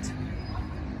 right?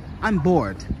 I'm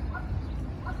bored.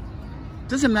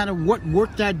 Doesn't matter what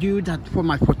work that I do for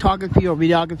my photography or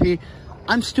videography,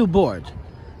 I'm still bored.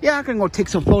 Yeah, I can go take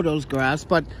some photos, grass,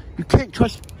 but you can't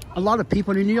trust a lot of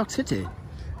people in New York City.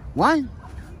 Why?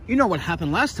 You know what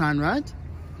happened last time, right?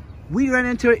 We ran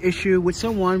into an issue with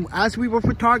someone as we were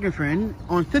photographing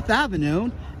on 5th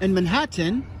Avenue in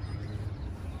Manhattan.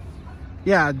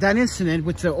 Yeah, that incident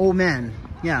with the old man.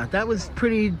 Yeah, that was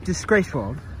pretty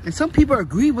disgraceful. And some people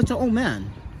agree with the old man.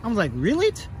 I was like,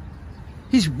 really?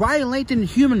 He's violating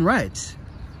human rights.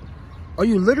 Are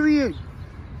you literally...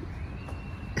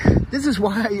 This is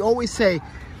why I always say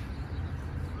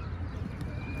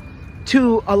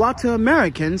to a lot of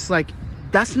Americans, like,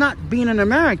 that's not being an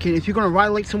American if you're going to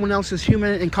violate someone else's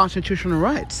human and constitutional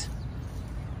rights.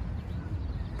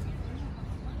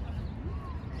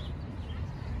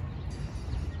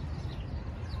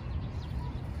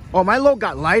 Oh, my load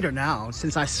got lighter now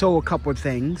since I sold a couple of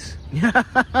things.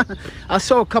 I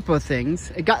sold a couple of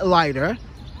things. It got lighter.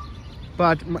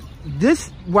 But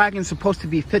this wagon's supposed to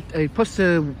be supposed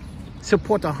to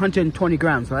support 120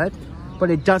 grams, right?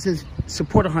 But it doesn't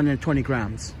support 120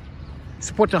 grams. It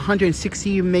supports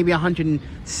 160, maybe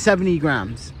 170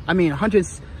 grams. I mean,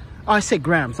 I said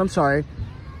grams, I'm sorry.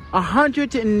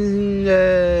 100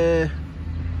 and,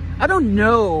 I don't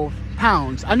know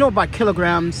pounds. I know about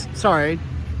kilograms, sorry.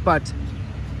 But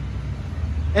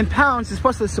in pounds, it's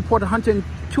supposed to support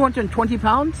 220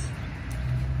 pounds.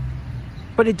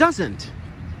 But it doesn't.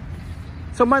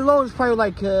 So my load is probably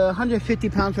like 150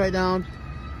 pounds right now.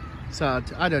 So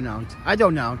I don't know. I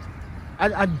don't know.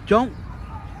 I don't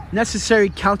necessarily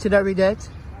count it every day.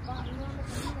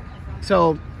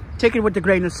 So take it with a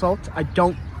grain of salt. I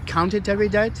don't count it every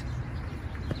day.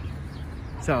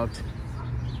 So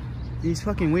these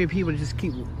fucking weird people just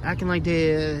keep acting like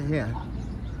they, yeah.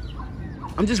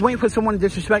 I'm just waiting for someone to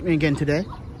disrespect me again today.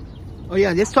 Oh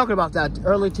yeah, let's talk about that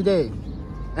earlier today.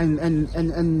 And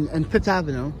 5th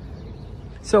Avenue.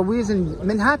 So we was in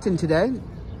Manhattan today.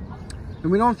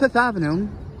 And we on 5th Avenue.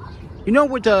 You know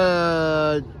what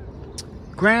the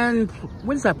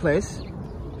what is that place?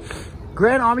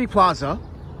 Grand Army Plaza.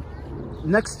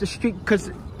 Next to the street, because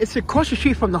it's across the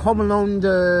street from the Home Alone,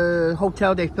 the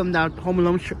hotel they filmed out Home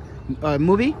Alone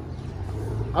movie.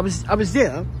 I was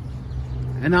there.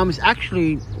 And I was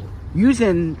actually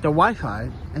using the Wi-Fi,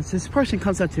 and this person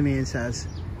comes up to me and says,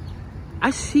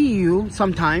 I see you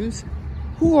sometimes.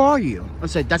 Who are you? I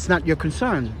said, that's not your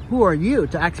concern. Who are you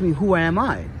to ask me who am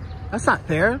I? That's not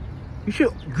fair. You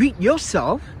should greet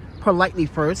yourself politely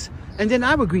first, and then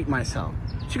I would greet myself.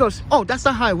 She goes, oh, that's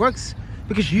not how it works,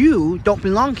 because you don't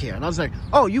belong here. And I was like,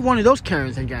 oh, you one of those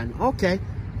Karens again. Okay,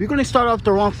 we're going to start off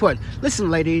the wrong foot.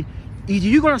 Listen, lady. Either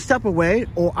you're going to step away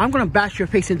or I'm going to bash your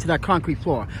face into that concrete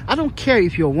floor. I don't care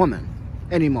if you're a woman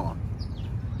anymore.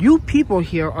 You people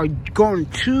here are going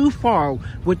too far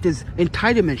with this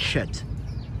entitlement shit.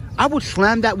 I would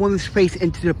slam that woman's face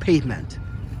into the pavement.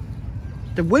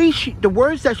 The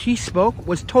words that she spoke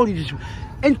was totally just...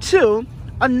 Until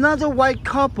another white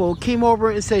couple came over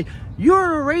and said,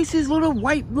 you're a racist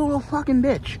little fucking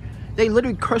bitch. They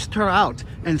literally cursed her out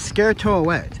and scared her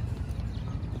away.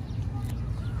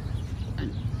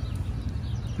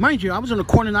 Mind you, I was on the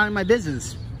corner minding my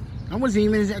business. I wasn't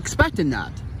even expecting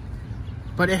that.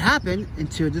 But it happened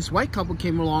until this white couple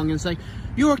came along and was like,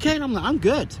 you okay? And I'm like, I'm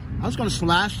good. I was going to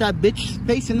slash that bitch's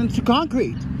face into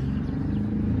concrete.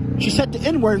 She said the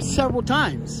N-word several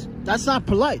times. That's not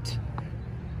polite.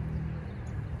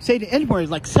 say the N-word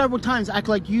like several times, act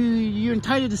like you're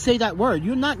entitled to say that word.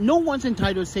 You're not, no one's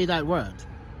entitled to say that word.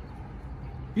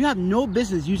 You have no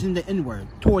business using the N-word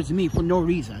towards me for no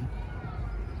reason.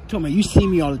 Told me, you see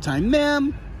me all the time.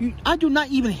 Ma'am, I do not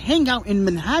even hang out in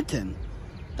Manhattan.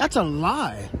 That's a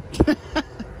lie.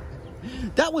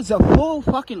 That was a full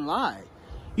fucking lie.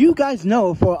 You guys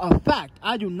know for a fact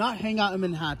I do not hang out in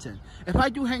Manhattan. If I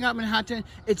do hang out in Manhattan,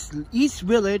 it's East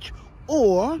Village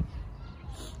or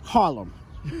Harlem.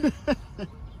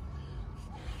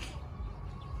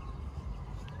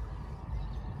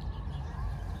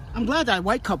 I'm glad that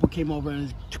white couple came over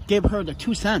and gave her the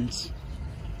 2 cents.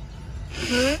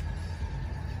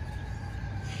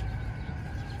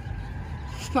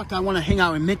 Fuck, I want to hang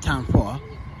out in Midtown for.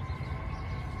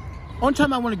 Only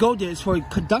time I want to go there is for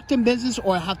conducting business,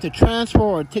 or I have to transfer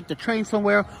or take the train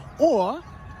somewhere, or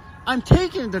I'm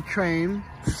taking the train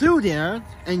through there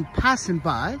and passing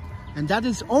by, and that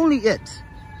is only it.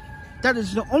 That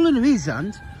is the only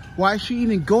reason why I should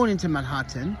even go into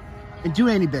Manhattan and do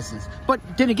any business. But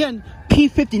then again,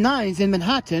 P59 is in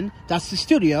Manhattan. That's the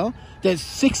studio. There's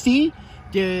 60.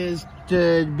 There's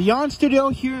the Beyond Studio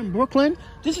here in Brooklyn.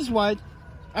 This is why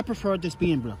I prefer this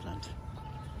being in Brooklyn.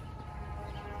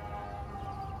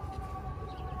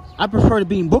 I prefer to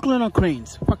be in Brooklyn or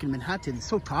Queens. Fucking Manhattan is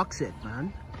so toxic,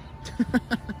 man.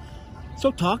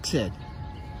 So toxic.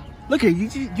 Look at you.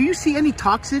 Do you see any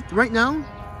toxic right now?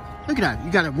 Look at that.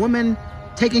 You got a woman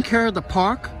taking care of the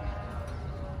park.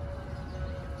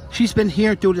 She's been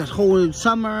here through this whole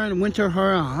summer and winter,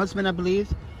 her and her husband, I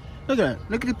believe. Look at it.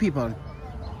 Look at the people.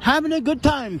 Having a good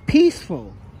time.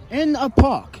 Peaceful. In a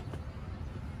park.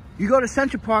 You go to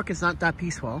Central Park, it's not that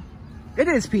peaceful. It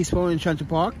is peaceful in Central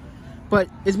Park. But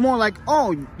it's more like,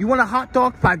 oh, you want a hot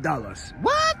dog? $5.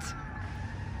 What?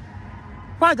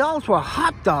 $5 for a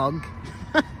hot dog?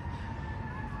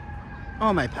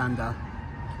 Oh, my panda.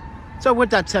 So with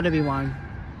that said, everyone.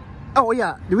 Oh,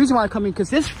 yeah. The reason why I come in, because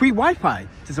there's free Wi-Fi.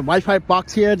 There's a Wi-Fi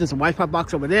box here. There's a Wi-Fi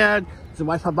box over there. There's a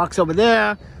Wi-Fi box over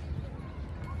there.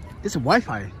 There's a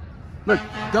Wi-Fi. Look,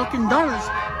 Dunkin' Donuts.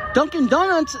 Dunkin'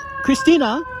 Donuts,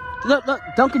 Christina. Look,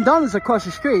 Dunkin' Donuts across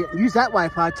the street. Use that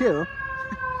Wi-Fi, too.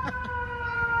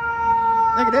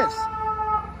 Look at this.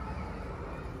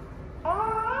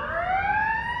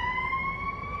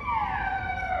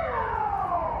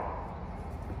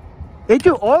 They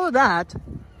do all of that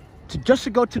just to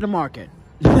go to the market.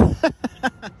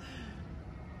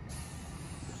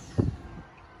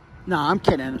 Nah, I'm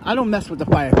kidding. I don't mess with the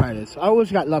firefighters. I always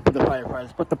got love for the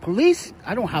firefighters. But the police,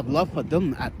 I don't have love for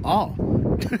them at all.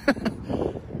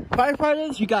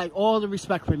 Firefighters, you got all the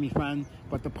respect for me, friend.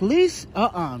 But the police,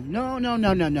 no.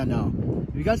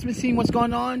 You guys been seeing what's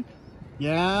going on?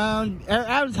 Yeah,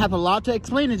 Adams have a lot to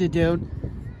explain to the dude.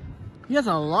 He has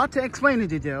a lot to explain to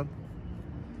the dude.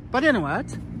 But anyway,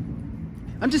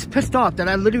 I'm just pissed off that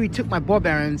I literally took my ball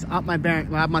bearings out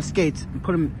my skates and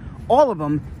put them, all of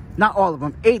them, not all of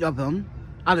them, 8 of them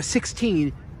out of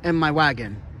 16 in my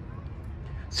wagon.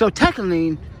 So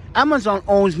technically, Amazon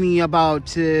owes me about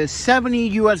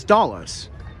 $70 US.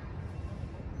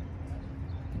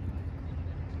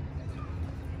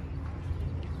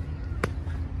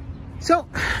 So,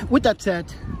 with that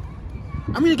said,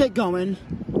 I'm gonna get going.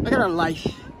 I got a life.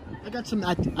 I got some.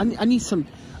 I need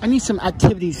some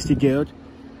activities to do.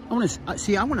 I want to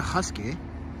see. I want a husky.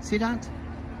 See that?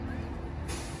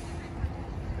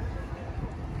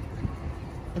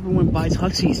 Everyone buys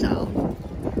huskies now.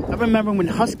 I remember when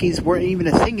huskies weren't even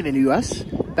a thing in the U.S.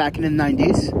 back in the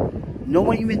 90s. No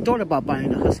one even thought about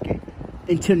buying a husky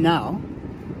until now.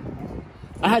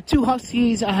 I had 2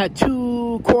 huskies. I had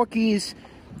 2 corgis.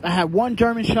 I had 1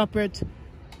 German Shepherd,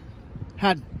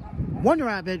 had 1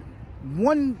 rabbit,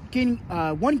 1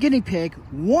 guinea pig,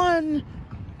 1,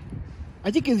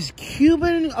 I think it was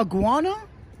Cuban iguana.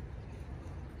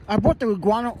 I bought the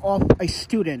iguana off a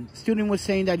student. Student was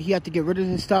saying that he had to get rid of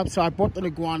his stuff, so I bought the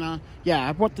iguana. Yeah,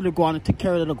 I bought the iguana, took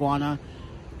care of the iguana.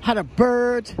 Had a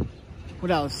bird. What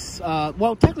else?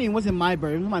 Well, technically it wasn't my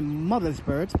bird, it was my mother's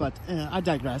birds, but I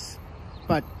digress.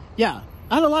 But yeah,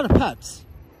 I had a lot of pets.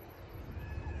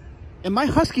 And my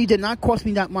husky did not cost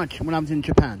me that much when I was in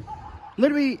Japan.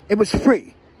 Literally, it was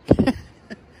free.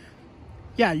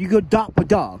 Yeah, you go adopt a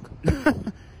dog.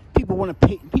 People want to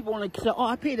pay. People want to say, "Oh,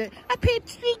 I paid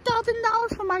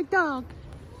 $3,000 for my dog."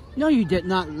 No, you did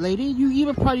not, lady. You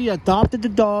either probably adopted the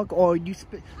dog, or you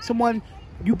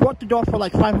bought the dog for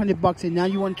like $500, and now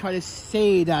you want to try to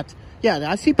say that. Yeah,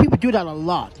 I see people do that a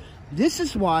lot. This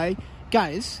is why,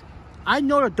 guys, I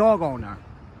know the dog owner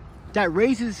that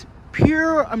raises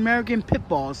pure American pit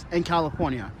bulls in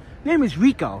California. His name is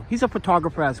Rico. He's a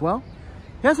photographer as well.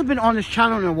 He hasn't been on this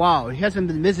channel in a while. He hasn't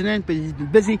been visiting, but he's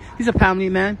been busy. He's a family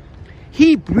man.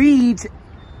 He breeds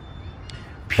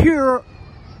pure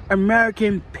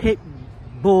American pit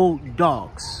bull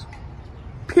dogs.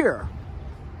 Pure.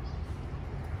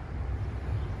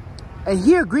 And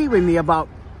he agreed with me about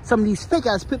some of these fake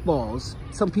ass pit bulls.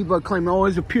 Some people are claiming, oh,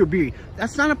 it's a pure breed.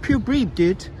 That's not a pure breed,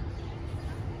 dude.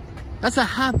 That's a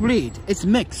half breed. It's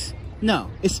mixed.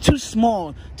 No, it's too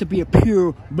small to be a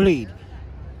pure breed.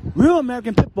 Real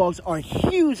American pit bulls are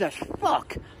huge as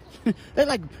fuck. They're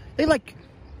like, you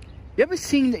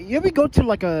ever go to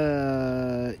like,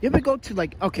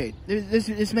 okay,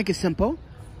 let's make it simple.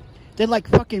 They're like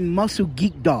fucking muscle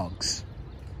geek dogs.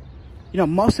 You know,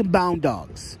 muscle bound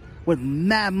dogs with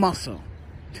mad muscle.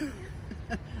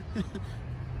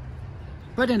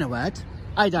 But anyway,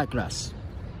 I digress.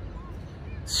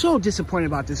 So disappointed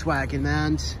about this wagon,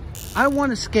 man. I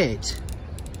want to skate.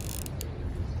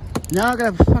 Now I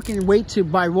gotta fucking wait to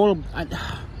buy roller.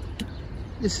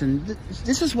 Listen,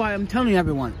 this is why I'm telling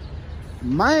everyone.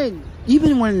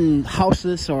 Even when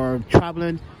houseless or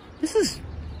traveling, this is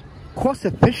cost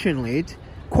efficiently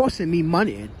costing me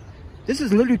money. This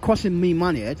is literally costing me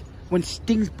money when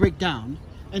things break down.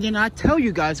 And then I tell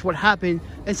you guys what happened,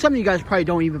 and some of you guys probably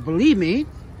don't even believe me.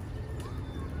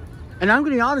 And I'm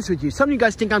going to be honest with you. Some of you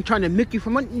guys think I'm trying to milk you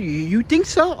for money. You think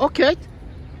so? Okay.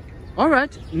 All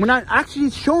right. When I'm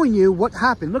actually showing you what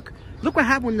happened. Look what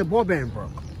happened when the ball bearing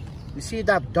broke. You see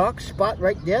that dark spot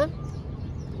right there?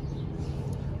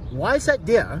 Why is that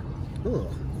there? Ooh.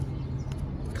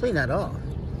 Clean that off.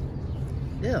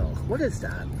 Ew. What is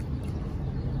that?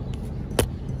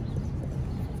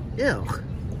 Ew.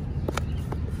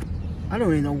 I don't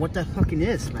even know what that fucking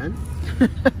is, man.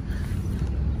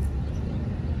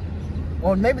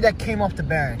 Or maybe that came off the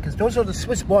bearing, because those are the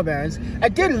Swiss ball bearings. I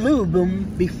did lube them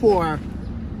before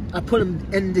I put them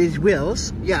in these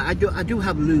wheels. Yeah, I do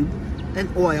have lube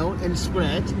and oil and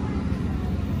spread.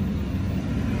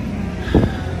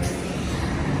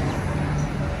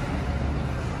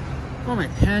 Oh, my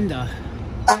Panda.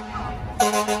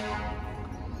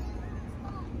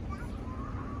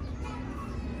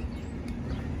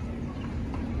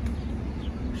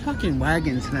 Fucking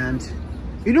wagons, man.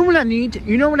 You know what I need?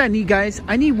 You know what I need, guys?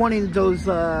 I need one of those,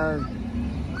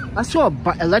 I saw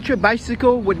an electric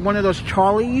bicycle with one of those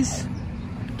Charlies.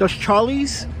 Those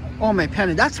Charlies. Oh, my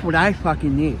Panda, that's what I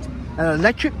fucking need. An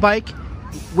electric bike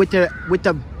with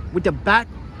the back,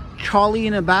 Charlie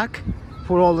in the back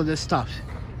for all of this stuff.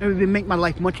 It would make my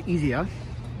life much easier.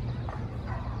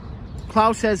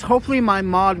 Cloud says, hopefully my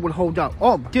mod will hold up.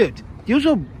 Oh, dude,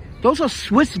 those are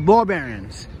Swiss ball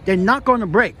bearings. They're not going to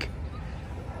break.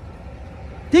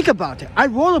 Think about it. I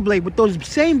rollerblade with those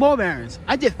same ball bearings.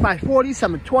 I did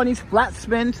 540s, 720s, flat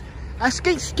spins. I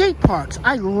skate parks.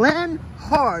 I land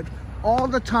hard all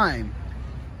the time.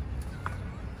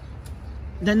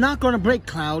 They're not going to break,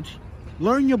 Cloud.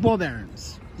 Learn your ball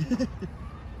bearings.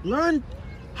 Learn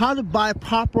how to buy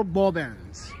proper ball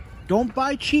bearings. Don't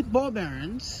buy cheap ball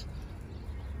bearings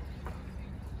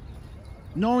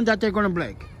knowing that they're going to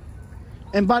break.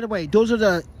 And by the way, those are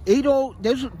the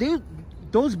 80.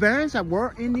 Those bearings that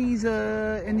were in these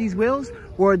wheels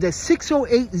were the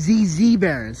 608ZZ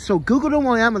bearings. So Google them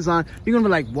on Amazon. You're gonna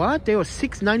be like, what? They were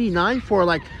 $6.99 for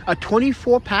like a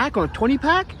 24 pack or a 20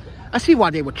 pack? I see why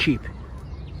they were cheap.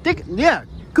 Yeah,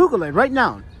 Google it right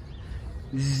now.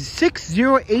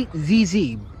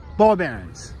 608ZZ ball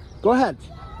bearings. Go ahead.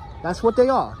 That's what they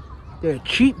are. They're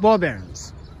cheap ball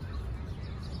bearings.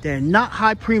 They're not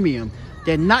high premium.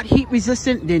 They're not heat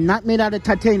resistant. They're not made out of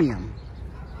titanium.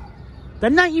 They're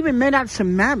not even made out of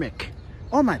ceramic.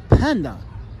 Oh, my Panda.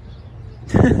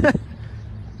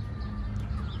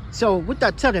 So, with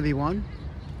that said, everyone,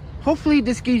 hopefully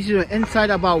this gives you an insight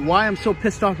about why I'm so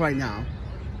pissed off right now.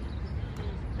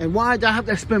 And why I have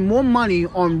to spend more money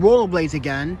on rollerblades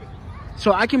again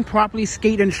so I can properly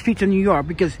skate in the streets of New York.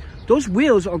 Because those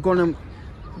wheels are going to...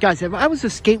 Guys, if I was to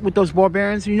skate with those ball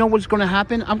bearings, you know what's going to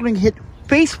happen? I'm going to hit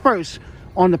face first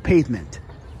on the pavement.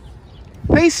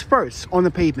 Face first on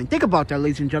the pavement. Think about that,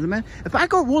 ladies and gentlemen. If I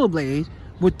go rollerblade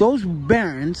with those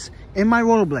bearings in my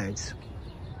rollerblades,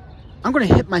 I'm going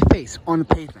to hit my face on the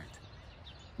pavement.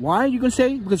 Why are you going to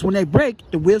say? Because when they break,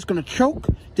 the wheel's going to choke.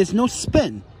 There's no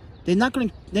spin. They're not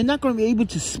going to be able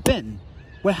to spin.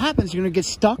 What happens, you're going to get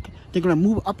stuck. They're going to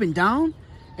move up and down,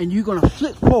 and you're going to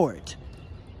flip forward.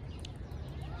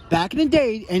 Back in the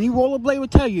day, any rollerblade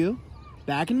would tell you,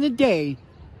 back in the day,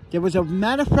 there was a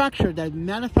manufacturer that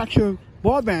manufactured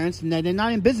ball bearings, and they're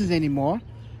not in business anymore.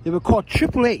 They were called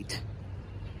 888.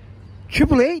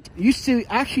 888 used to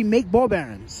actually make ball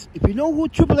bearings. If you know who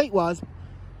 888 was,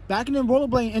 back in the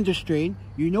rollerblading industry,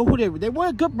 you know who they were. They were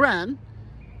a good brand.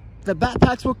 the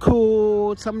backpacks were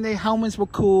cool. Some of the helmets were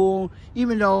cool.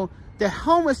 Even though the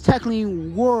helmets technically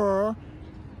were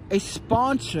a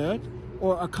sponsor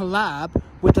or a collab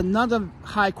with another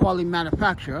high quality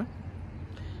manufacturer.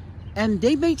 And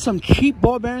they made some cheap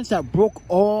ball bearings that broke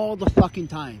all the fucking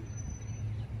time.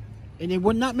 And they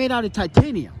were not made out of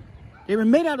titanium. They were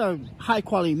made out of high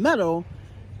quality metal,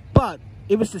 but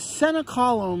it was the center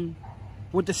column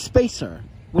with the spacer,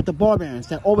 with the ball bearings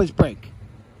that always break.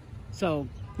 So,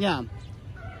 yeah.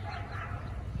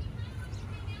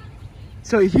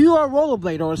 So if you are a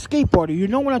rollerblader or a skateboarder, you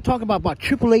know what I'm talking about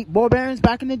 888 ball bearings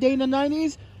back in the day in the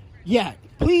 90s? Yeah.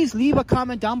 Please leave a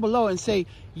comment down below and say,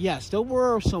 yes, there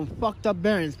were some fucked up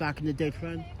bearings back in the day,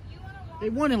 friend. They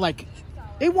wanted like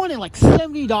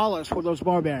 $70 for those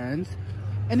ball bearings.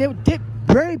 And they did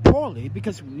very poorly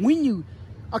because when you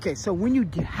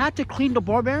had to clean the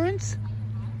ball bearings,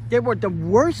 they were the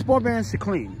worst ball bearings to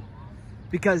clean.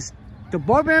 Because the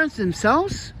ball bearings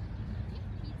themselves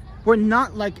were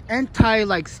not like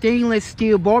stainless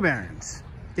steel ball bearings.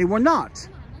 They were not.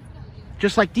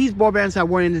 Just like these ball bearings that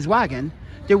were in this wagon.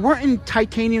 They weren't in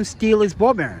titanium steelers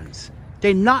ball bearings.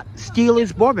 They're not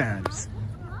steelers ball bearings.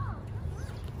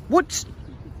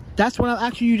 That's when I'm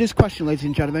asking you this question, ladies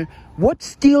and gentlemen. What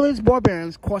steelers ball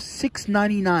bearings cost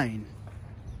 $6.99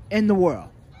 in the world?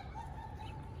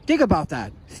 Think about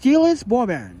that. Steelers ball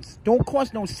bearings don't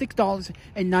cost no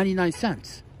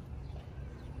 $6.99.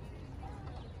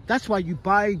 That's why you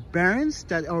buy bearings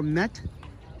that are meant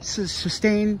to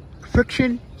sustain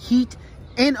friction, heat,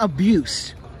 and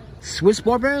abuse. Swiss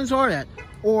ball bearings are that,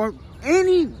 or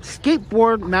any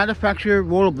skateboard manufacturer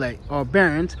rollerblade or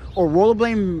bearings, or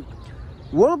rollerblade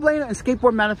and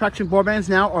skateboard manufacturing ball bearings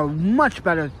now are much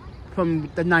better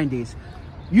from the 90s.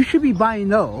 You should be buying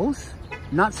those,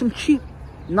 not some cheap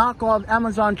knockoff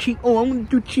Amazon cheap. Oh, I'm gonna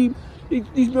do cheap.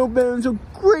 These ball bearings are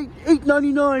great.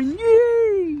 $8.99.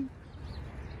 Yay!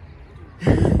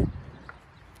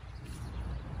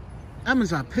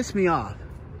 Amazon pissed me off.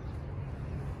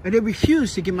 And they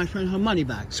refused to give my friend her money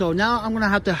back. So now I'm going to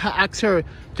have to ask her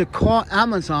to call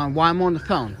Amazon while I'm on the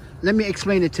phone. Let me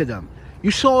explain it to them. You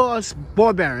saw us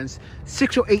ball bearings,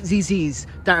 608 ZZs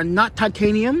that are not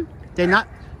titanium. They're not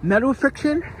metal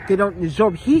friction. They don't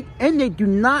absorb heat. And they do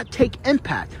not take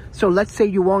impact. So let's say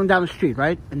you're walking down the street,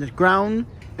 right? And the ground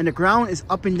is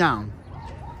up and down.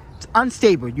 It's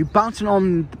unstable. You're bouncing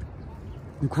on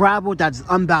gravel that's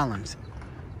unbalanced.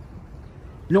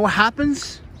 You know what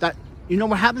happens? You know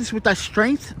what happens with that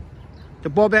strength? The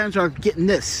ball bearings are getting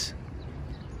this.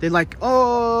 They're like,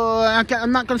 oh,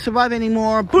 I'm not going to survive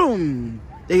anymore. Boom!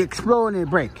 They explode and they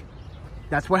break.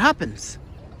 That's what happens.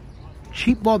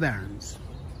 Cheap ball bearings.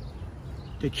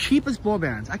 The cheapest ball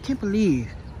bearings. I can't believe.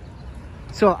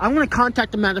 So I'm going to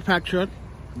contact the manufacturer.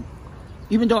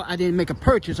 Even though I didn't make a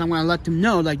purchase, I'm going to let them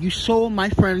know that you sold my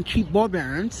friend cheap ball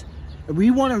bearings. And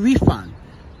we want a refund.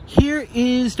 Here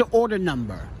is the order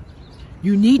number.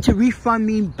 You need to refund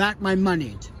me back my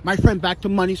money. My friend back the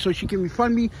money so she can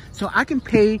refund me so I can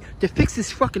pay to fix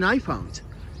this fucking iPhone.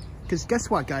 Because guess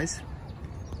what, guys?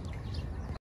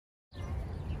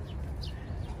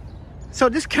 So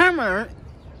this camera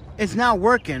is now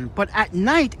working, but at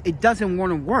night it doesn't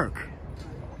want to work.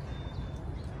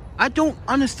 I don't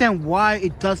understand why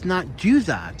it does not do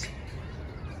that.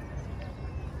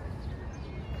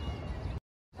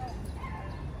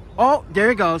 Oh, there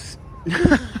it goes.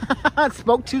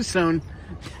 Spoke too soon.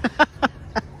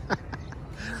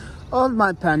 Oh,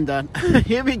 my panda.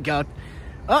 Here we go.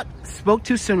 Oh, spoke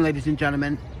too soon, ladies and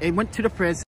gentlemen. It went to the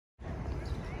frizz.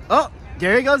 Oh,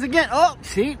 there he goes again. Oh,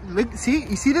 see? Look, see?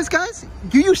 You see this, guys?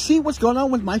 Do you see what's going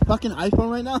on with my fucking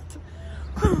iPhone right now?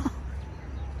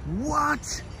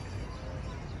 What?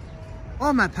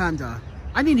 Oh, my panda.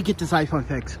 I need to get this iPhone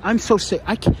fixed. I'm so sick.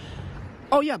 I can't.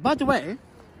 Oh, yeah, by the way,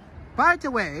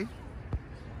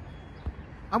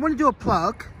 I want to do a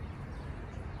plug.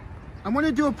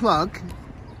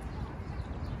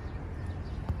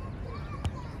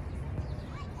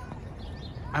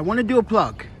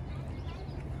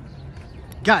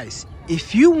 Guys,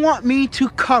 if you want me to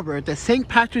cover the St.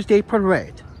 Patrick's Day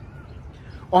Parade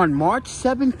on March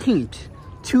 17th,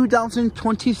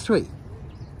 2023,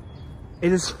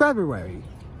 it is February.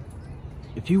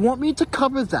 If you want me to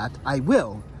cover that, I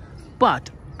will, but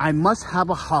I must have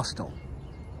a hostel.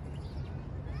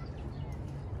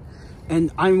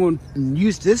 And I'm going to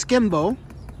use this gimbal,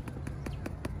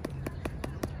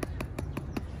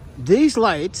 these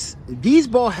lights, these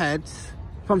ball heads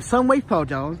from Sunway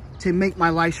Photo to make my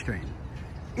live stream.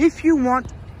 If you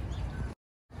want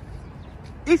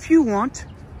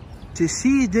to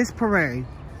see this parade,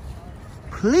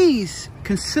 please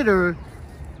consider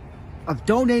of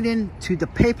donating to the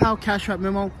PayPal Cash App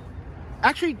Venmo.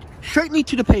 Actually, straightly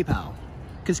to the PayPal.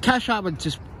 Because Cash App would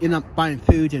just end up buying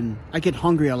food and I get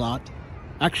hungry a lot.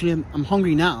 Actually, I'm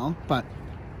hungry now, but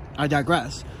I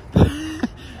digress.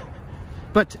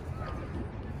 But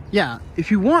yeah,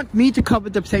 if you want me to cover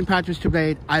the St. Patrick's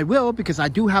Parade, I will, because I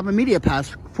do have a media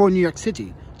pass for New York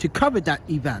City to cover that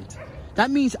event. That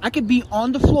means I could be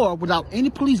on the floor without any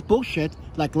police bullshit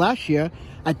like last year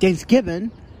at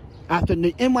Thanksgiving after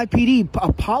the NYPD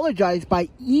apologized by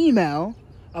email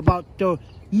about the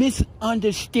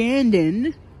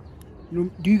misunderstanding.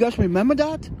 Do you guys remember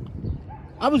that?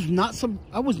 I was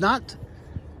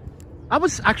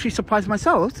actually surprised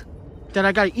myself that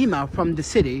I got an email from the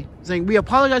city saying, we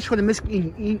apologize for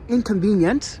the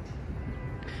inconvenience.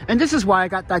 And this is why I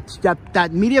got that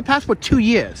media pass for 2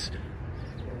 years.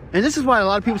 And this is why a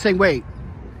lot of people saying, wait,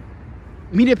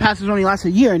 media passes only last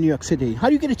a year in New York City. How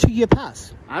do you get a 2-year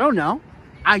pass? I don't know.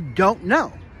 I don't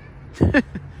know.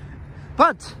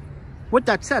 But with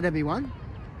that said, everyone,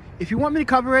 if you want me to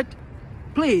cover it,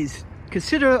 please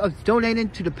consider donating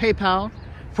to the PayPal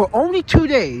for only 2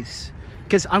 days.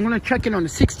 Because I'm going to check in on the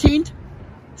 16th,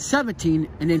 17th,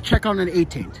 and then check out on the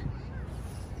 18th.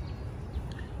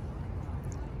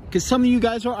 Because some of you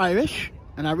guys are Irish,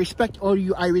 and I respect all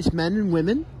you Irish men and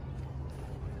women.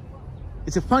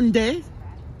 It's a fun day,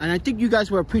 and I think you guys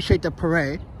will appreciate the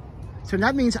parade. So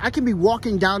that means I can be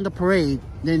walking down the parade,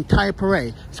 the entire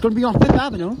parade. It's going to be on 5th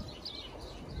Avenue.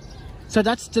 So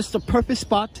that's just the perfect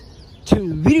spot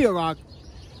to video rock.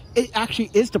 It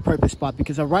actually is the perfect spot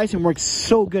because Horizon works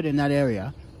so good in that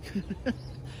area.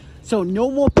 So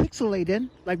no more pixelating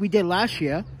like we did last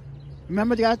year.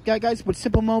 Remember that guys with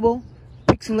Simple Mobile?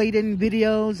 Pixelating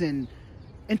videos and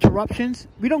interruptions.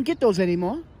 We don't get those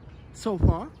anymore so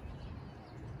far.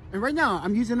 And right now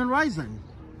I'm using Horizon.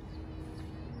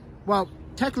 Well,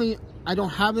 technically I don't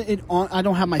have it on. I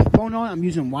don't have my phone on. I'm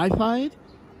using Wi-Fi.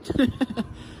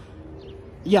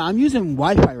 Yeah, I'm using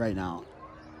Wi-Fi right now.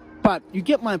 But you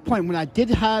get my point. When I did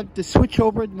have the switch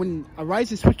over, when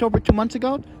Horizon switched over 2 months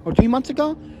ago or 3 months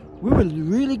ago, we were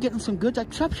really getting some good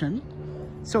exception.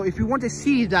 So if you want to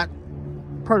see that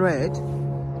parade,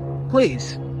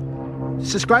 please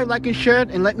subscribe, like, and share it,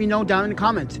 and let me know down in the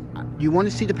comments. You want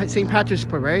to see the St. Patrick's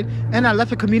Parade? And I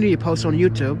left a community post on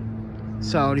YouTube.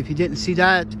 So if you didn't see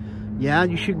that, yeah,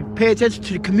 you should pay attention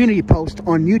to the community post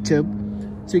on YouTube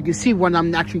so you can see what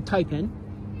I'm actually typing.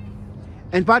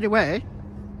 And by the way,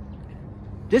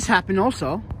 this happened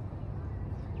also.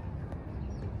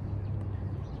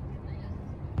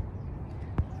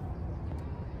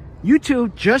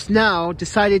 YouTube just now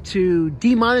decided to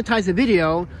demonetize a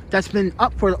video that's been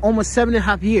up for almost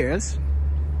 7.5 years.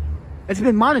 It's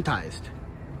been monetized.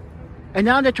 And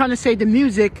now they're trying to say the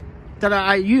music that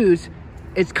I use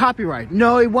is copyright.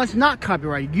 No, it was not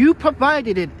copyright. You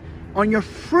provided it on your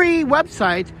free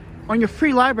website, on your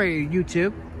free library,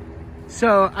 YouTube.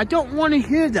 So I don't want to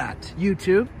hear that,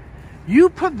 YouTube. You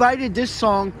provided this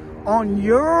song on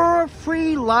your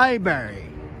free library.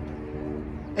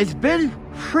 It's been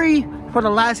free for the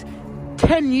last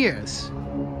 10 years.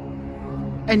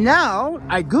 And now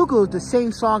I Googled the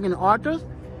same song and artist,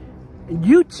 and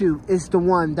YouTube is the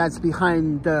one that's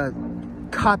behind the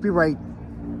copyright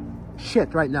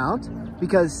shit right now.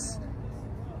 Because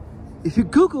if you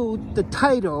Google the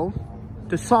title,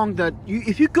 the song that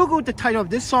if you Google the title of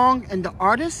this song and the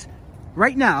artist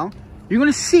right now, you're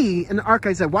gonna see in the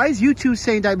archives that why is YouTube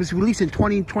saying that it was released in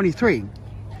 2023?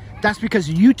 That's because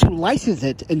YouTube licensed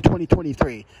it in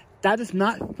 2023. That is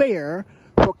not fair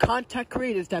for content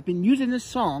creators that have been using this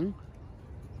song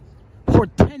for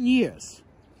 10 years.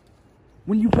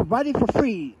 When you provide it for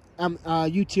free,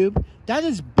 YouTube, that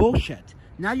is bullshit.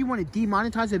 Now you want to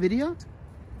demonetize a video?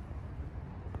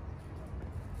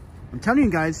 I'm telling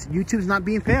you guys, YouTube's not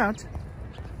being fair.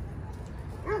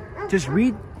 Just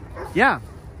read. Yeah.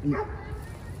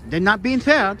 They're not being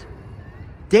fair.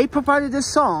 They provided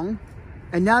this song,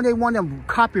 and now they want to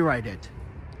copyright it.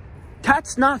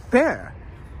 That's not fair.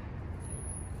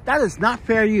 That is not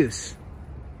fair use.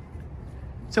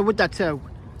 So with that said,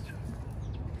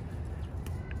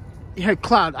 hey,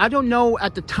 Cloud, I don't know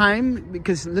at the time,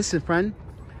 because listen, friend,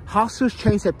 hostels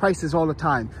change their prices all the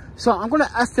time. So I'm going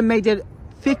to estimate it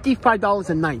 $55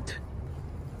 a night.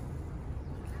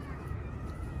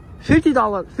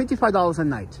 $55 a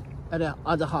night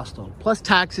at the hostel. Plus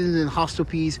taxes and hostel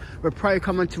fees. We're probably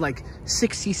coming to like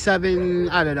 67,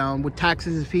 I don't know, with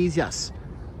taxes and fees, yes.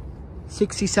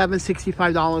 $67,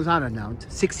 $65, I don't know.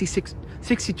 $66,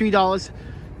 $63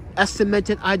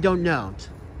 estimated, I don't know.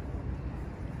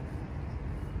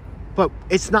 But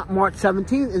it's not March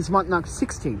 17th, it's March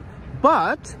 16th.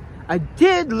 But I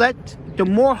did let the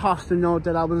Moore hostel know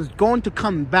that I was going to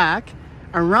come back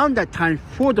around that time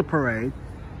for the parade.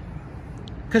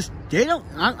 Because they don't,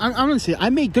 honestly, I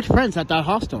made good friends at that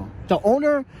hostel. The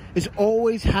owner is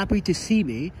always happy to see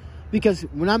me. Because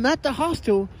when I'm at the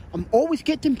hostel, I'm always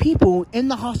getting people in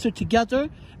the hostel together.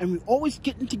 And we're always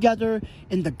getting together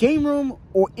in the game room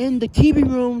or in the TV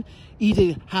room.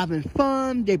 Either having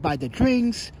fun, they buy the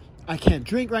drinks. I can't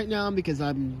drink right now because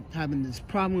I'm having this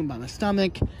problem with my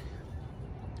stomach.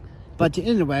 But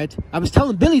anyway, I was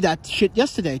telling Billy that shit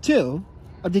yesterday too.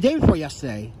 Or the day before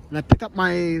yesterday. When I pick up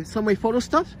my Sunway photo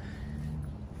stuff.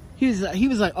 He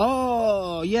was like,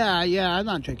 oh, yeah, I'm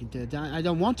not drinking today. I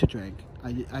don't want to drink.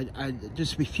 I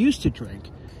just refuse to drink.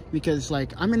 Because,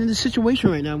 like, I'm in a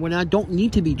situation right now when I don't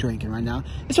need to be drinking right now.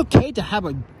 It's okay to have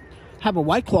a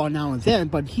White Claw now and then.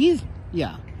 But he's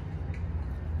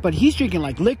drinking,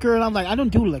 like, liquor. And I'm like, I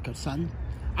don't do liquor, son.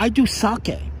 I do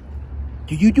sake.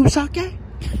 Do you do sake?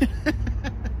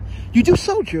 You do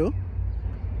soju?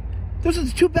 Those are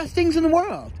the two best things in the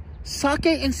world. Sake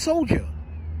and soju.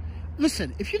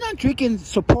 Listen, if you're not drinking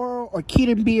Sapporo or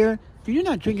Keaton beer, then you're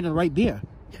not drinking the right beer.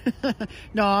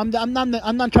 No, I'm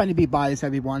not trying to be biased,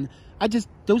 everyone.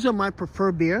 Those are my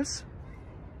preferred beers.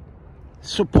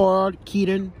 Sapporo,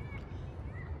 Keaton.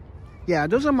 Yeah,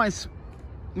 those are my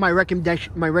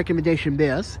recommendation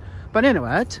beers. But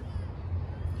anyway,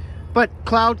 but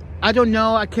Cloud, I don't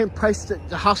know. I can't price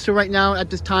the hostel right now at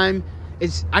this time.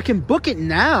 I can book it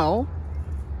now.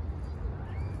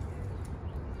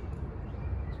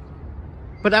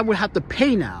 But I would have to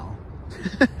pay now.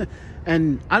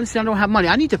 And honestly, I don't have money.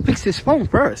 I need to fix this phone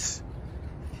first.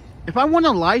 If I want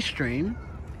to live stream.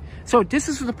 So this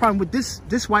is the problem with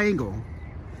this wide angle.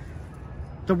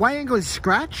 The wide angle is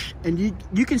scratched. And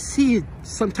you can see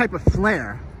some type of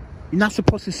flare. You're not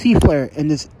supposed to see flare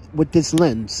with this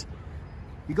lens.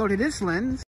 You go to this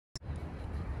lens.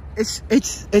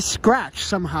 It's scratched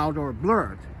somehow or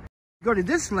blurred. You go to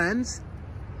this lens.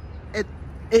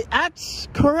 It acts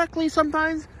correctly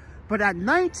sometimes, but at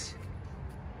night,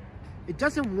 it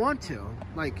doesn't want to.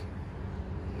 Like,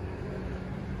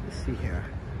 let's see here.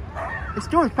 It's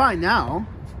doing fine now.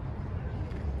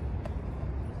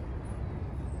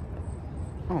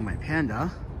 Oh, my Panda.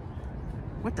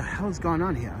 What the hell is going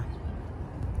on here?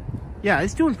 Yeah,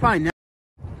 it's doing fine now.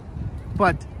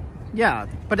 But, yeah,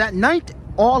 but at night,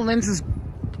 all lenses,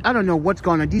 I don't know what's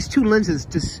going on. These two lenses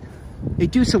just... They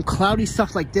do some cloudy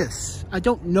stuff like this. I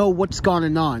don't know what's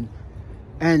going on.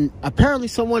 And apparently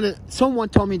someone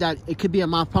told me that it could be a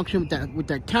malfunction with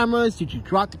their cameras. Did you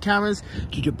drop the cameras?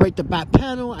 Did you break the back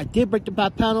panel? I did break the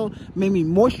back panel. Maybe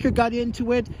moisture got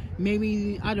into it.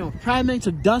 Maybe, I don't know, fragments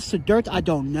of dust or dirt. I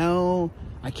don't know.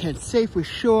 I can't say for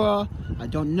sure. I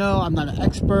don't know. I'm not an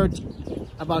expert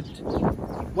about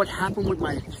what happened with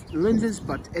my lenses,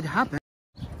 but it happened.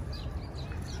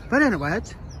 But anyway,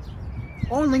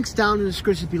 all links down in the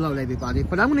description below, everybody.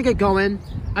 But I'm gonna get going.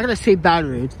 I gotta save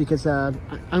batteries because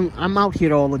I'm out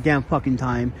here all the damn fucking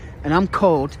time, and I'm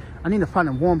cold. I need to find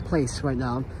a warm place right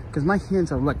now because my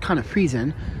hands are like kind of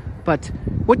freezing. But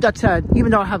with that said,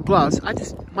 even though I have gloves,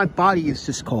 my body is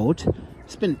just cold.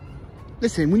 It's been,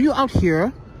 listen, when you're out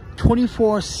here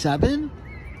 24/7,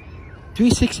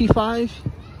 365,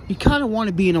 you kind of want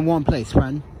to be in a warm place,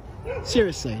 friend.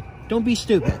 Seriously, don't be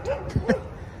stupid.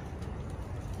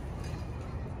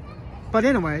 But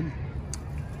anyway,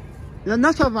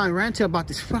 enough of my rant about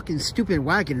this fucking stupid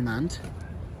wagon, man.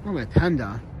 Oh, my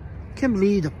Panda. Can't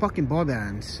believe the fucking ball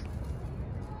bands.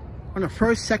 On the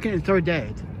first, second, and third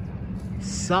date.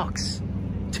 Sucks.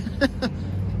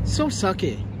 So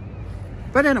sucky.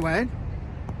 But anyway.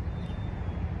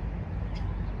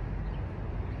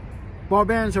 Ball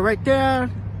bands are right there.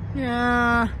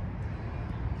 Yeah.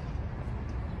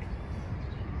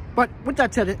 But with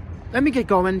that said, let me get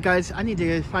going, guys. I need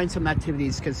to find some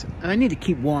activities because I need to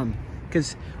keep warm.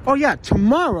 Because, oh yeah,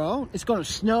 tomorrow it's going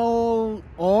to snow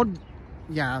all,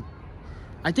 yeah.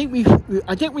 I think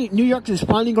New York is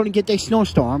finally going to get their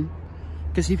snowstorm.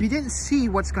 Because if you didn't see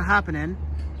what's happening,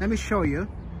 let me show you.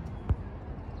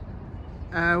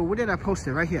 Where did I post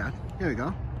it? Right here. Here we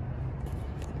go.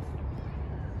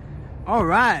 All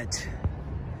right.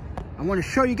 I want to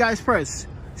show you guys first.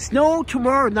 Snow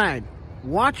tomorrow night.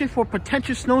 Watching for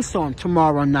potential snowstorm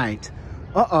tomorrow night.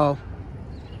 Uh-oh.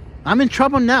 I'm in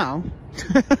trouble now.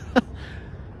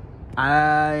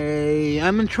 I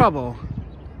am in trouble.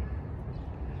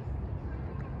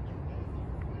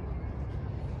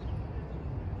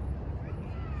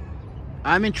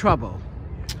 I'm in trouble.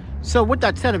 So with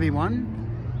that said, everyone,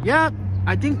 yeah,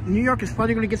 I think New York is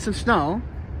finally going to get some snow.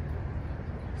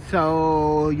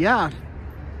 So, yeah.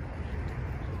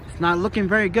 It's not looking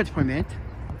very good for me.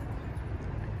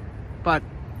 but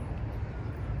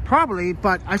probably,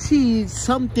 but I see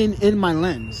something in my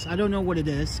lens. I don't know what it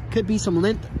is. Could be some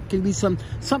lint, could be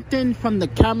something from the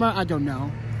camera, I don't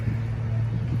know.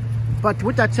 But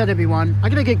with that said, everyone, I'm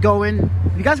gonna get going.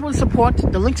 If you guys want to support,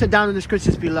 the links are down in the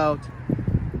descriptions below.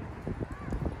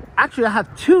 Actually, I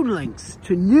have two links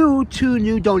to two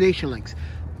new donation links.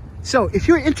 So if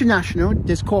you're international,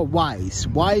 it's called Wise.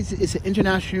 Wise is an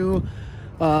international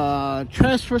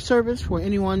transfer service for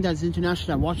anyone that's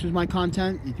international that watches my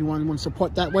content. If you want to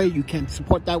support that way, you can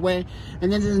support that way.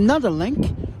 And then there's another link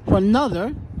for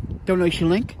another donation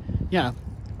link. Yeah,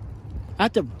 I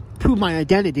have to prove my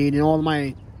identity and all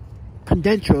my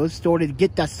credentials in order to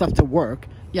get that stuff to work.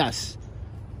 Yes,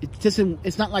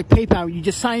 it's not like PayPal. You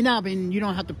just sign up and you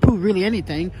don't have to prove really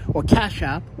anything, or Cash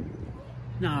App.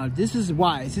 No, this is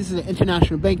Wise. This is an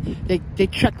international bank. They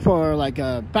check for like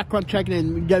a background check,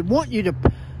 and they want you to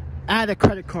add a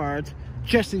credit card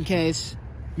just in case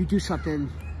you do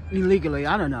something illegally.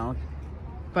 I don't know,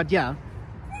 but yeah.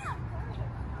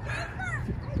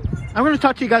 I'm gonna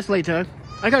talk to you guys later.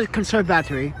 I gotta conserve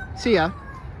battery. See ya.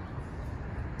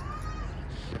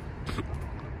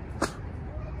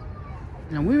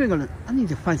 Now I need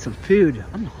to find some food.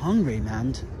 I'm hungry,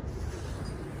 man.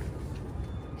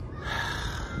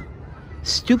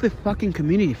 Stupid fucking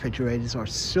community refrigerators are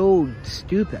so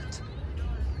stupid.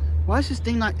 Why is this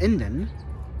thing not ending?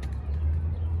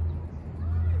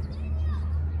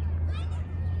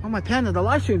 Oh, my Panda, the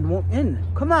live stream won't end.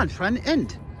 Come on, friend,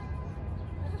 end.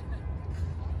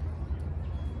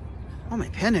 Oh, my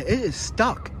Panda, it is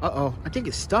stuck. Uh-oh, I think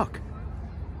it's stuck.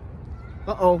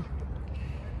 Uh-oh.